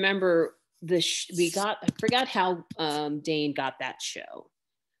trying to remember I forgot how Dane got that show,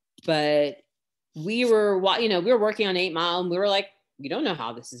 but we were working on 8 Mile and we were like, we don't know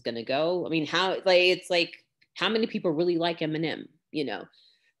how this is going to go. I mean, it's like, how many people really like Eminem, you know?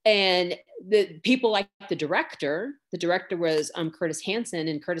 And the people like the director was Curtis Hanson,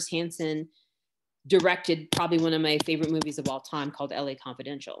 and Curtis Hanson directed probably one of my favorite movies of all time called LA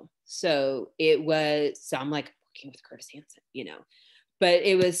Confidential. So I'm like working with Curtis Hanson, you know, but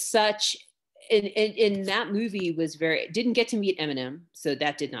it was such, in that movie was didn't get to meet Eminem. So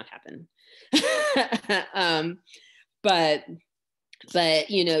that did not happen. But,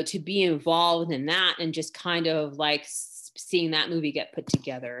 you know, to be involved in that and just kind of like seeing that movie get put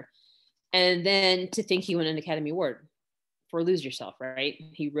together, and then to think he won an Academy Award for Lose Yourself, right?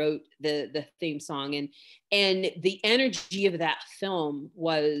 He wrote the theme song, and the energy of that film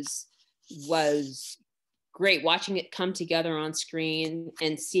was great. Watching it come together on screen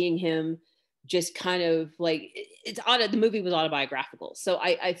and seeing him just kind of like, the movie was autobiographical. So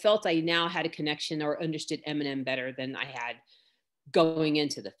I felt I now had a connection or understood Eminem better than I had going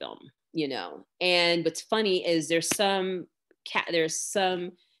into the film, you know. And what's funny is there's some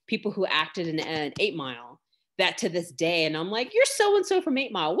people who acted in an 8 Mile that to this day, and I'm like, you're so-and-so from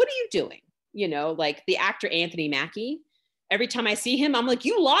 8 Mile. What are you doing? You know, like the actor Anthony Mackie, every time I see him, I'm like,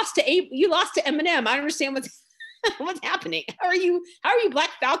 you lost to Eminem. I understand what's what's happening. How are you Black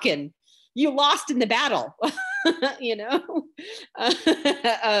Falcon? You lost in the battle. You know.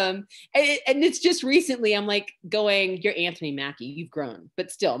 And it's just recently I'm like going, you're Anthony Mackie, you've grown, but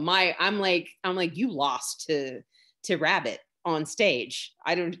still I'm like you lost to Rabbit on stage.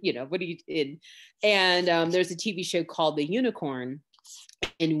 I don't, you know, what are you in? And there's a TV show called The Unicorn,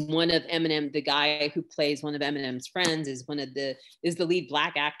 and one of Eminem, the guy who plays one of Eminem's friends, is the lead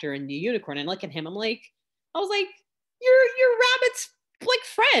Black actor in The Unicorn. And look at him, I was like, you're Rabbit's like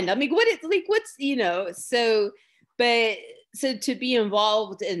friend. I mean, what's, you know, so to be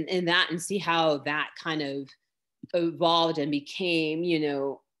involved in that and see how that kind of evolved and became, you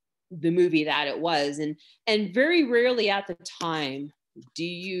know, the movie that it was. And very rarely at the time do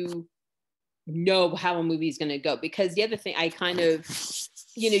you know how a movie is going to go, because the other thing I kind of,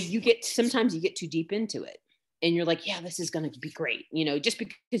 you know, sometimes you get too deep into it and you're like, yeah, this is going to be great, you know, just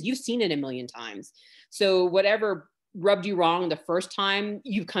because you've seen it a million times. So whatever rubbed you wrong the first time,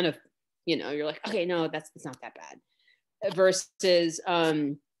 you kind of, you know, you're like, okay, no, it's not that bad. Versus,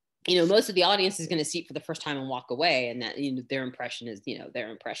 you know, most of the audience is going to see it for the first time and walk away, and that, you know, their impression is, you know, their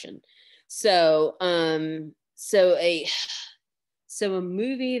impression. So, so a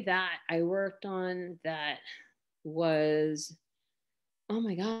movie that I worked on that was, oh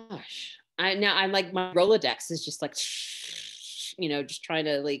my gosh, I'm like, my Rolodex is just like, you know, just trying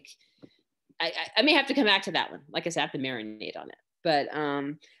to like, I may have to come back to that one. Like I said, I have to marinate on it.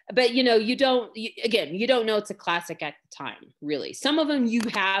 But you know, you don't know it's a classic at the time, really. Some of them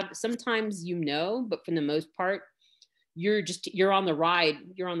sometimes you know, but for the most part, you're on the ride,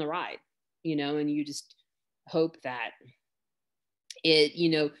 you know, and you just hope that it, you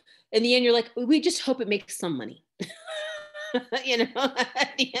know, in the end, you're like, we just hope it makes some money. You know,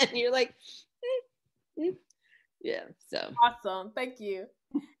 at the end, you're like, yeah, so. Awesome. Thank you.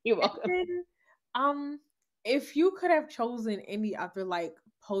 You're welcome. Then, if you could have chosen any other like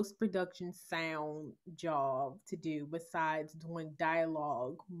post-production sound job to do besides doing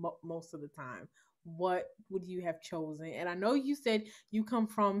dialogue most of the time, what would you have chosen? And I know you said you come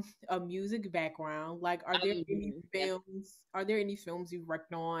from a music background. Like, are there any films? Are there any films you've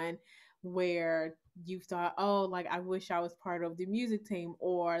worked on where you thought, oh, like I wish I was part of the music team,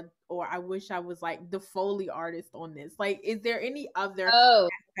 or I wish I was like the Foley artist on this? Like, is there any other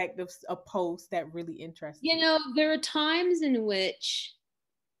aspect of a post that really interests you? You know, there are times in which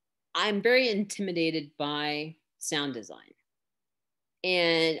I'm very intimidated by sound design.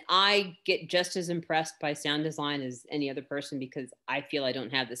 And I get just as impressed by sound design as any other person because I feel I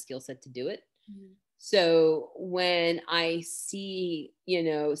don't have the skill set to do it. Mm-hmm. So when I see, you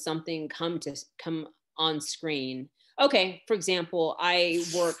know, something come on screen, okay, for example, I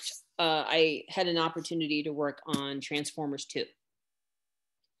had an opportunity to work on Transformers 2.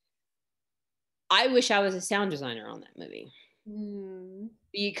 I wish I was a sound designer on that movie.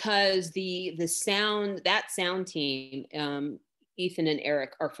 Because the sound team, Ethan and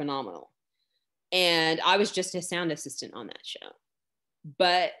Eric, are phenomenal. And I was just a sound assistant on that show.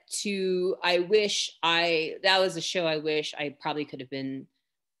 But that was a show I wish I probably could have been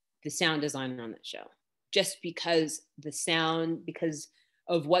the sound designer on that show. Just because because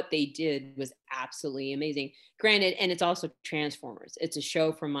of what they did was absolutely amazing. Granted, and it's also Transformers. It's a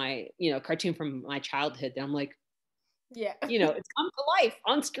show from my, you know, cartoon from my childhood that I'm like, yeah, you know, it's come to life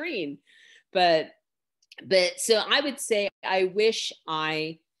on screen. But so I would say I wish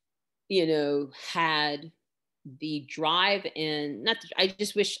I, you know, had the drive and I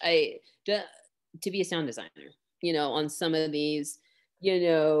just wish to be a sound designer, you know, on some of these, you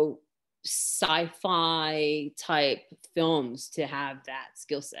know, sci-fi type films, to have that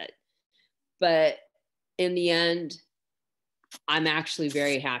skill set. But in the end, I'm actually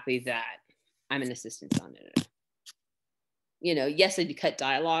very happy that I'm an assistant sound editor. You know, yes, I do cut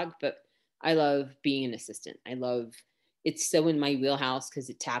dialogue, but I love being an assistant. It's so in my wheelhouse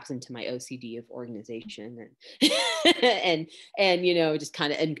because it taps into my OCD of organization and and you know, just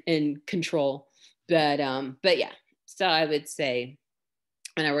kind of in control. But yeah, so I would say,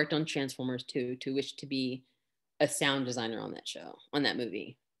 and I worked on Transformers 2, to wish to be a sound designer on that show, on that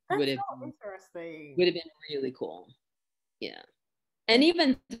movie. That's so interesting. Would have been really cool. Yeah. And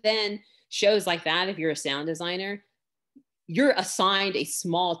even then, shows like that, if you're a sound designer, you're assigned a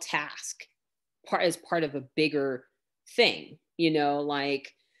small task as part of a bigger thing, you know,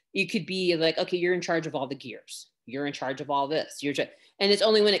 like you could be like, okay, you're in charge of all the gears. You're in charge of all this. And it's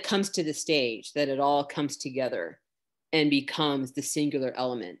only when it comes to the stage that it all comes together and becomes the singular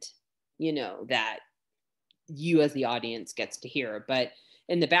element, you know, that you as the audience gets to hear. But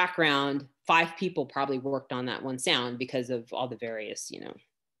in the background, 5 people probably worked on that one sound because of all the various,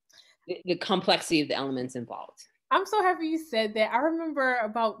 the complexity of the elements involved. I'm so happy you said that. I remember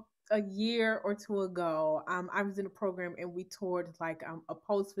about a year or two ago, I was in a program and we toured like a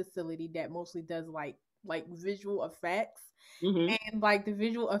post facility that mostly does like visual effects. Mm-hmm. And like the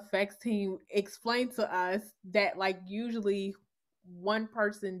visual effects team explained to us that like usually one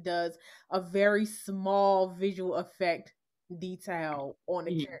person does a very small visual effect detail on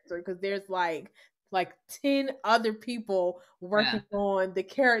a Mm-hmm. character because there's like 10 other people working on the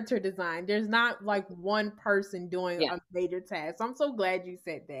character design. There's not like one person doing a major task. So I'm so glad you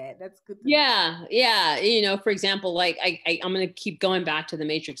said that. That's good to know. Yeah. For example, like I'm going to keep going back to the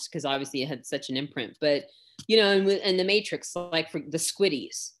Matrix because obviously it had such an imprint, but in the Matrix, like for the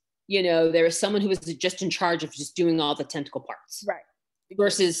Squiddies, there was someone who was just in charge of just doing all the tentacle parts, right?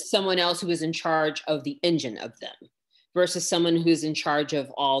 Versus someone else who was in charge of the engine of them, versus someone who's in charge of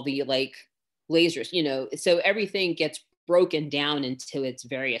all the like lasers, so everything gets broken down into its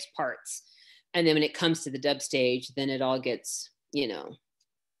various parts. And then when it comes to the dub stage, then it all gets,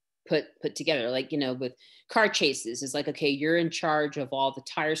 put together, like, with car chases, it's like, okay, you're in charge of all the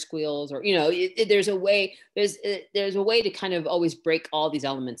tire squeals, or, there's a way to kind of always break all these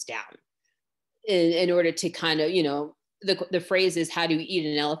elements down in order to kind of, the phrase is, how do you eat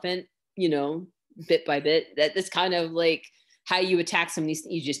an elephant, bit by bit. That's kind of like how you attack some of these.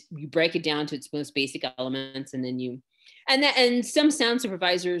 You break it down to its most basic elements, and then and some sound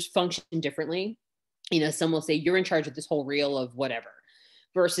supervisors function differently. Some will say you're in charge of this whole reel of whatever,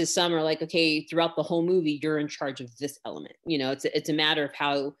 versus some are like, okay, throughout the whole movie, you're in charge of this element. It's a matter of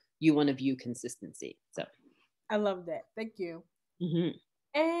how you want to view consistency. So I love that. Thank you.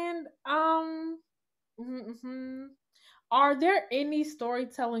 Mm-hmm. And mm-hmm. Are there any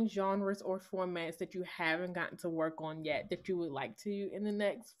storytelling genres or formats that you haven't gotten to work on yet that you would like to in the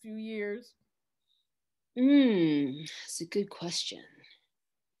next few years? That's a good question.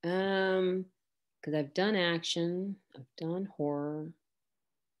 Because I've done action, I've done horror.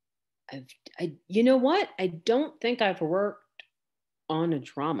 You know what? I don't think I've worked on a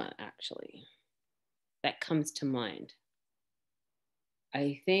drama, actually, that comes to mind.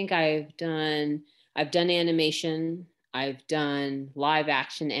 I think I've done animation. I've done live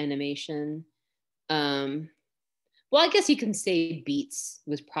action animation. Well, I guess you can say Beats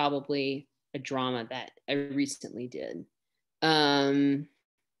was probably a drama that I recently did.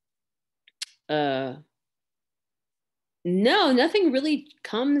 No, nothing really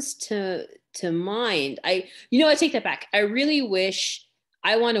comes to mind. I take that back. I really wish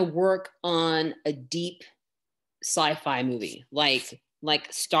I want to work on a deep sci-fi movie, like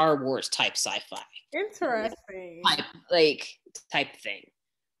Star Wars type sci-fi. Interesting. Type thing.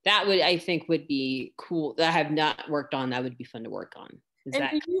 That would, I think, would be cool. That I have not worked on. That would be fun to work on.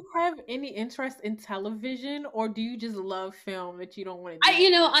 Do you have any interest in television, or do you just love film that you don't want to do?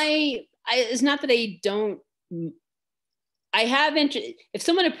 It's not that I don't. I have interest. If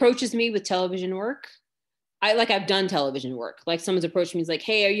someone approaches me with television work, I've done television work. Like someone's approached me, is like,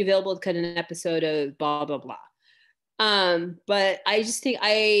 hey, are you available to cut an episode of blah, blah, blah. But I just think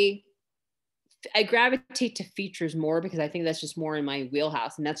I gravitate to features more because I think that's just more in my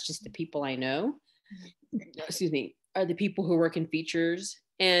wheelhouse. And that's just the people I know, are the people who work in features.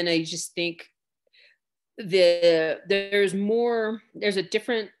 And I just think there's a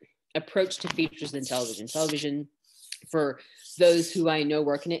different approach to features than television. Television, for those who I know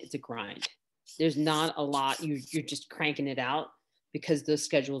work in it, it's a grind. There's not a lot. You're just cranking it out because those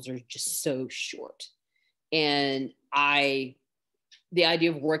schedules are just so short. And the idea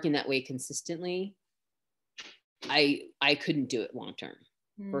of working that way consistently, I couldn't do it long term.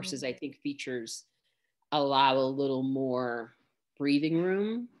 Versus I think features allow a little more breathing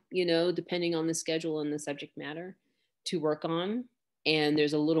room, depending on the schedule and the subject matter to work on. And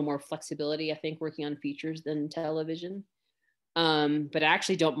there's a little more flexibility, I think, working on features than television. But I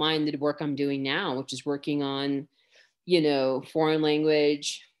actually don't mind the work I'm doing now, which is working on, foreign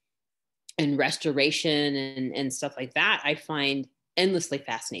language and restoration and stuff like that. I find endlessly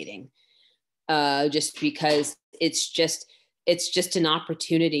fascinating, just because it's just an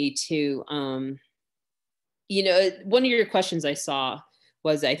opportunity to, one of your questions I saw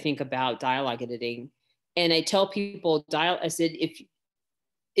was, I think, about dialogue editing. And I tell people, I said,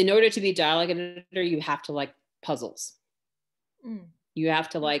 in order to be a dialogue editor, you have to like puzzles. You have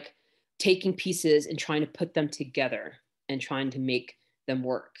to like taking pieces and trying to put them together and trying to make them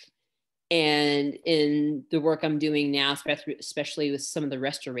work. And in the work I'm doing now, especially with some of the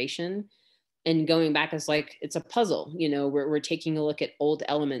restoration and going back, it's a puzzle. We're taking a look at old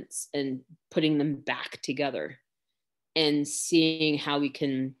elements and putting them back together and seeing how we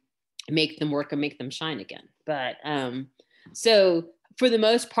can make them work and make them shine again. But so for the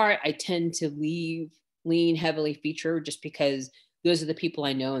most part, I tend to lean heavily feature just because those are the people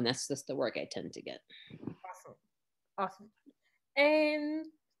I know, and that's just the work I tend to get. Awesome. And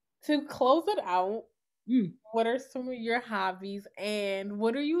to close it out, what are some of your hobbies and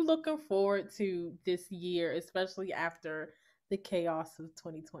what are you looking forward to this year, especially after the chaos of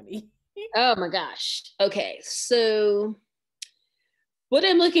 2020? Oh my gosh. Okay. So what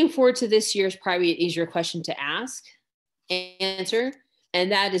I'm looking forward to this year is probably an easier question to ask and answer,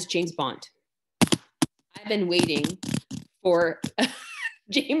 and that is James Bond. I've been waiting for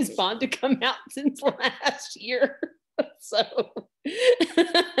James Bond to come out since last year. So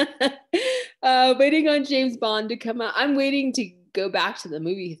waiting on James Bond to come out. I'm waiting to go back to the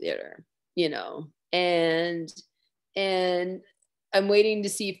movie theater, and I'm waiting to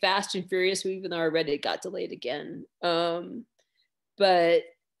see Fast and Furious, even though I read it got delayed again. But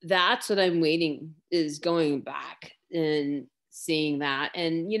that's what I'm waiting, is going back and seeing that.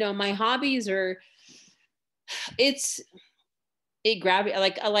 And, my hobbies are, I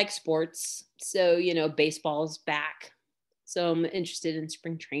like sports. So, baseball's back. So I'm interested in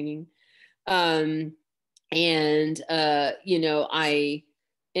spring training. I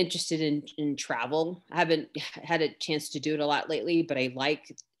interested in travel. I haven't had a chance to do it a lot lately, but I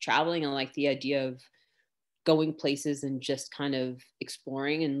like traveling. I like the idea of going places and just kind of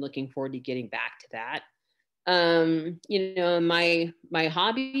exploring, and looking forward to getting back to that. My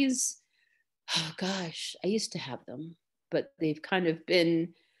hobbies, oh gosh, I used to have them, but they've kind of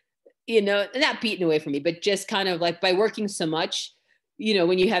been, not beaten away from me, but just kind of like by working so much,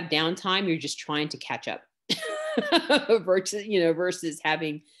 when you have downtime, you're just trying to catch up versus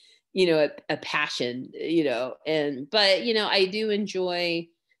having, a passion, I do enjoy,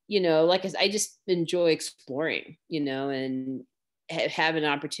 I just enjoy exploring, and have an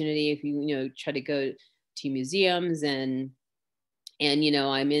opportunity if you, try to go to museums and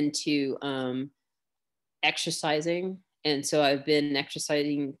I'm into exercising. And so I've been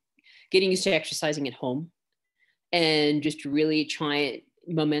getting used to exercising at home and just really trying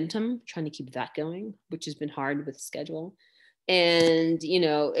to keep that going, which has been hard with the schedule. And,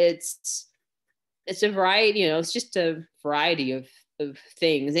 it's a variety, it's just a variety of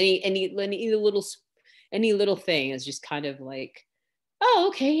things. Any little thing is just kind of like, oh,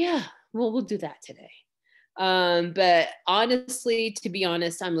 okay, yeah, well, we'll do that today. But honestly, to be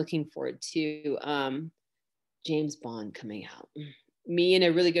honest, I'm looking forward to James Bond coming out. Me and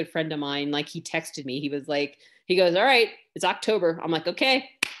a really good friend of mine, like, he texted me. He goes, all right, it's October. I'm like, okay,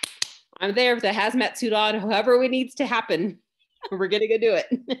 I'm there with a hazmat suit on, however it needs to happen. We're going to go do it.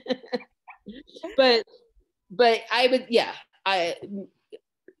 but I would,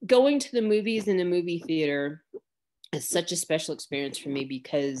 going to the movies in the movie theater is such a special experience for me,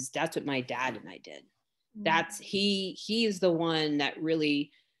 because that's what my dad and I did. He is the one that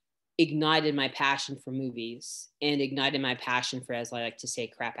really ignited my passion for movies and ignited my passion for, as I like to say,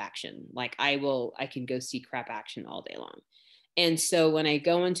 crap action. Like I can go see crap action all day long. And so when I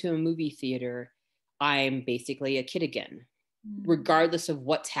go into a movie theater, I'm basically a kid again, regardless of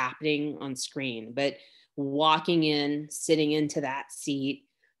what's happening on screen. But walking in, sitting into that seat,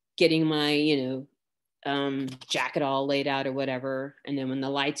 getting my, jacket all laid out or whatever. And then when the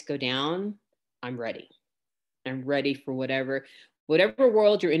lights go down, I'm ready. I'm ready for whatever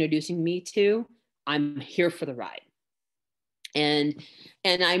world you're introducing me to. I'm here for the ride. And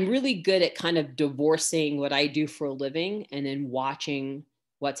I'm really good at kind of divorcing what I do for a living and then watching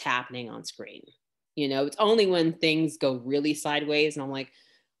what's happening on screen. It's only when things go really sideways and I'm like,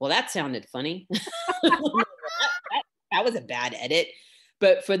 well, that sounded funny. that was a bad edit.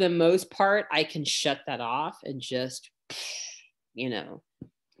 But for the most part, I can shut that off and just,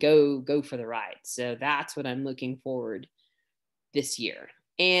 go for the ride. So that's what I'm looking forward this year.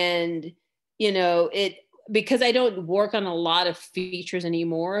 And, because I don't work on a lot of features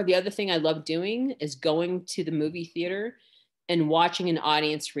anymore, the other thing I love doing is going to the movie theater and watching an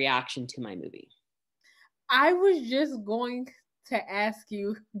audience reaction to my movie. I was just going to ask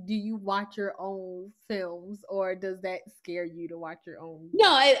you, do you watch your own films, or does that scare you to watch your own? No,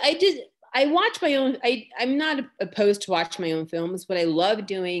 I watch my own. I'm not opposed to watch my own films. What I love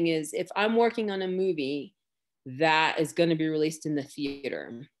doing is, if I'm working on a movie that is going to be released in the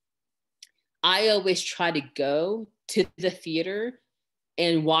theater, I always try to go to the theater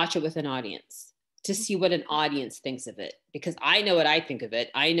and watch it with an audience to see what an audience thinks of it. Because I know what I think of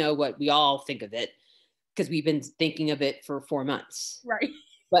it. I know what we all think of it, because we've been thinking of it for 4 months. Right.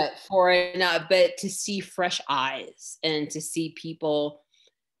 But but to see fresh eyes and to see people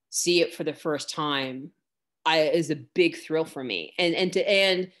see it for the first time is a big thrill for me. And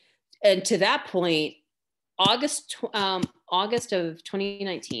And to that point, August of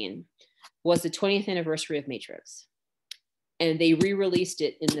 2019 was the 20th anniversary of Matrix, and they re-released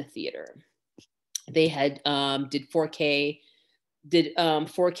it in the theater. They had did 4K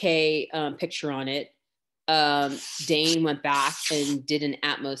picture on it. Dane went back and did an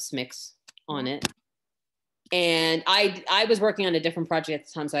Atmos mix on it. And I was working on a different project at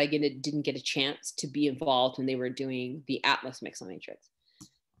the time, so I didn't get a chance to be involved when they were doing the Atmos mix on Matrix.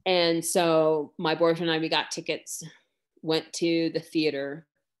 And so my boyfriend and I, we got tickets, went to the theater,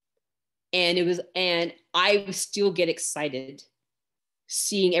 and I still get excited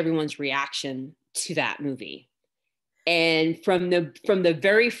seeing everyone's reaction to that movie. And from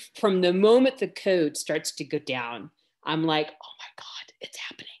the moment the code starts to go down, I'm like, oh my God, it's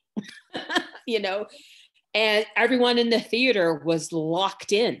happening. You know, and everyone in the theater was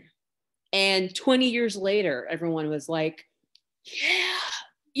locked in. And 20 years later, everyone was like, yeah,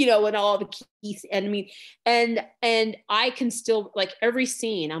 you know, and all the keys. And I mean, and I can still, like, every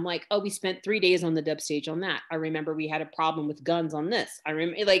scene, I'm like, oh, we spent 3 days on the dub stage on that. I remember we had a problem with guns on this. I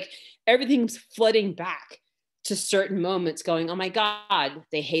remember, like, everything's flooding back to certain moments going, oh my God,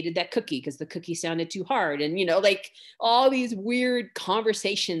 they hated that cookie because the cookie sounded too hard. And, you know, like all these weird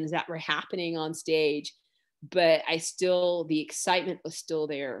conversations that were happening on stage. But the excitement was still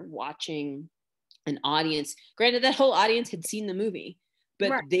there watching an audience. Granted, that whole audience had seen the movie, but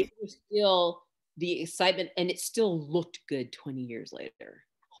right. They were still the excitement, and it still looked good 20 years later.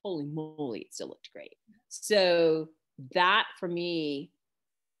 Holy moly, it still looked great. So that for me,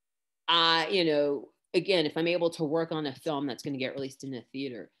 you know, again, if I'm able to work on a film that's going to get released in a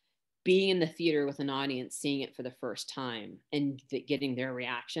theater, being in the theater with an audience, seeing it for the first time and getting their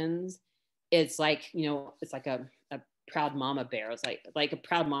reactions, it's like, you know, it's like a proud mama bear. It's like a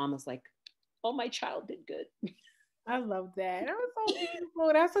proud mom is like, oh, my child did good. I love that. That was so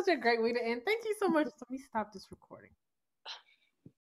beautiful. That's such a great way to end. Thank you so much. Let me stop this recording.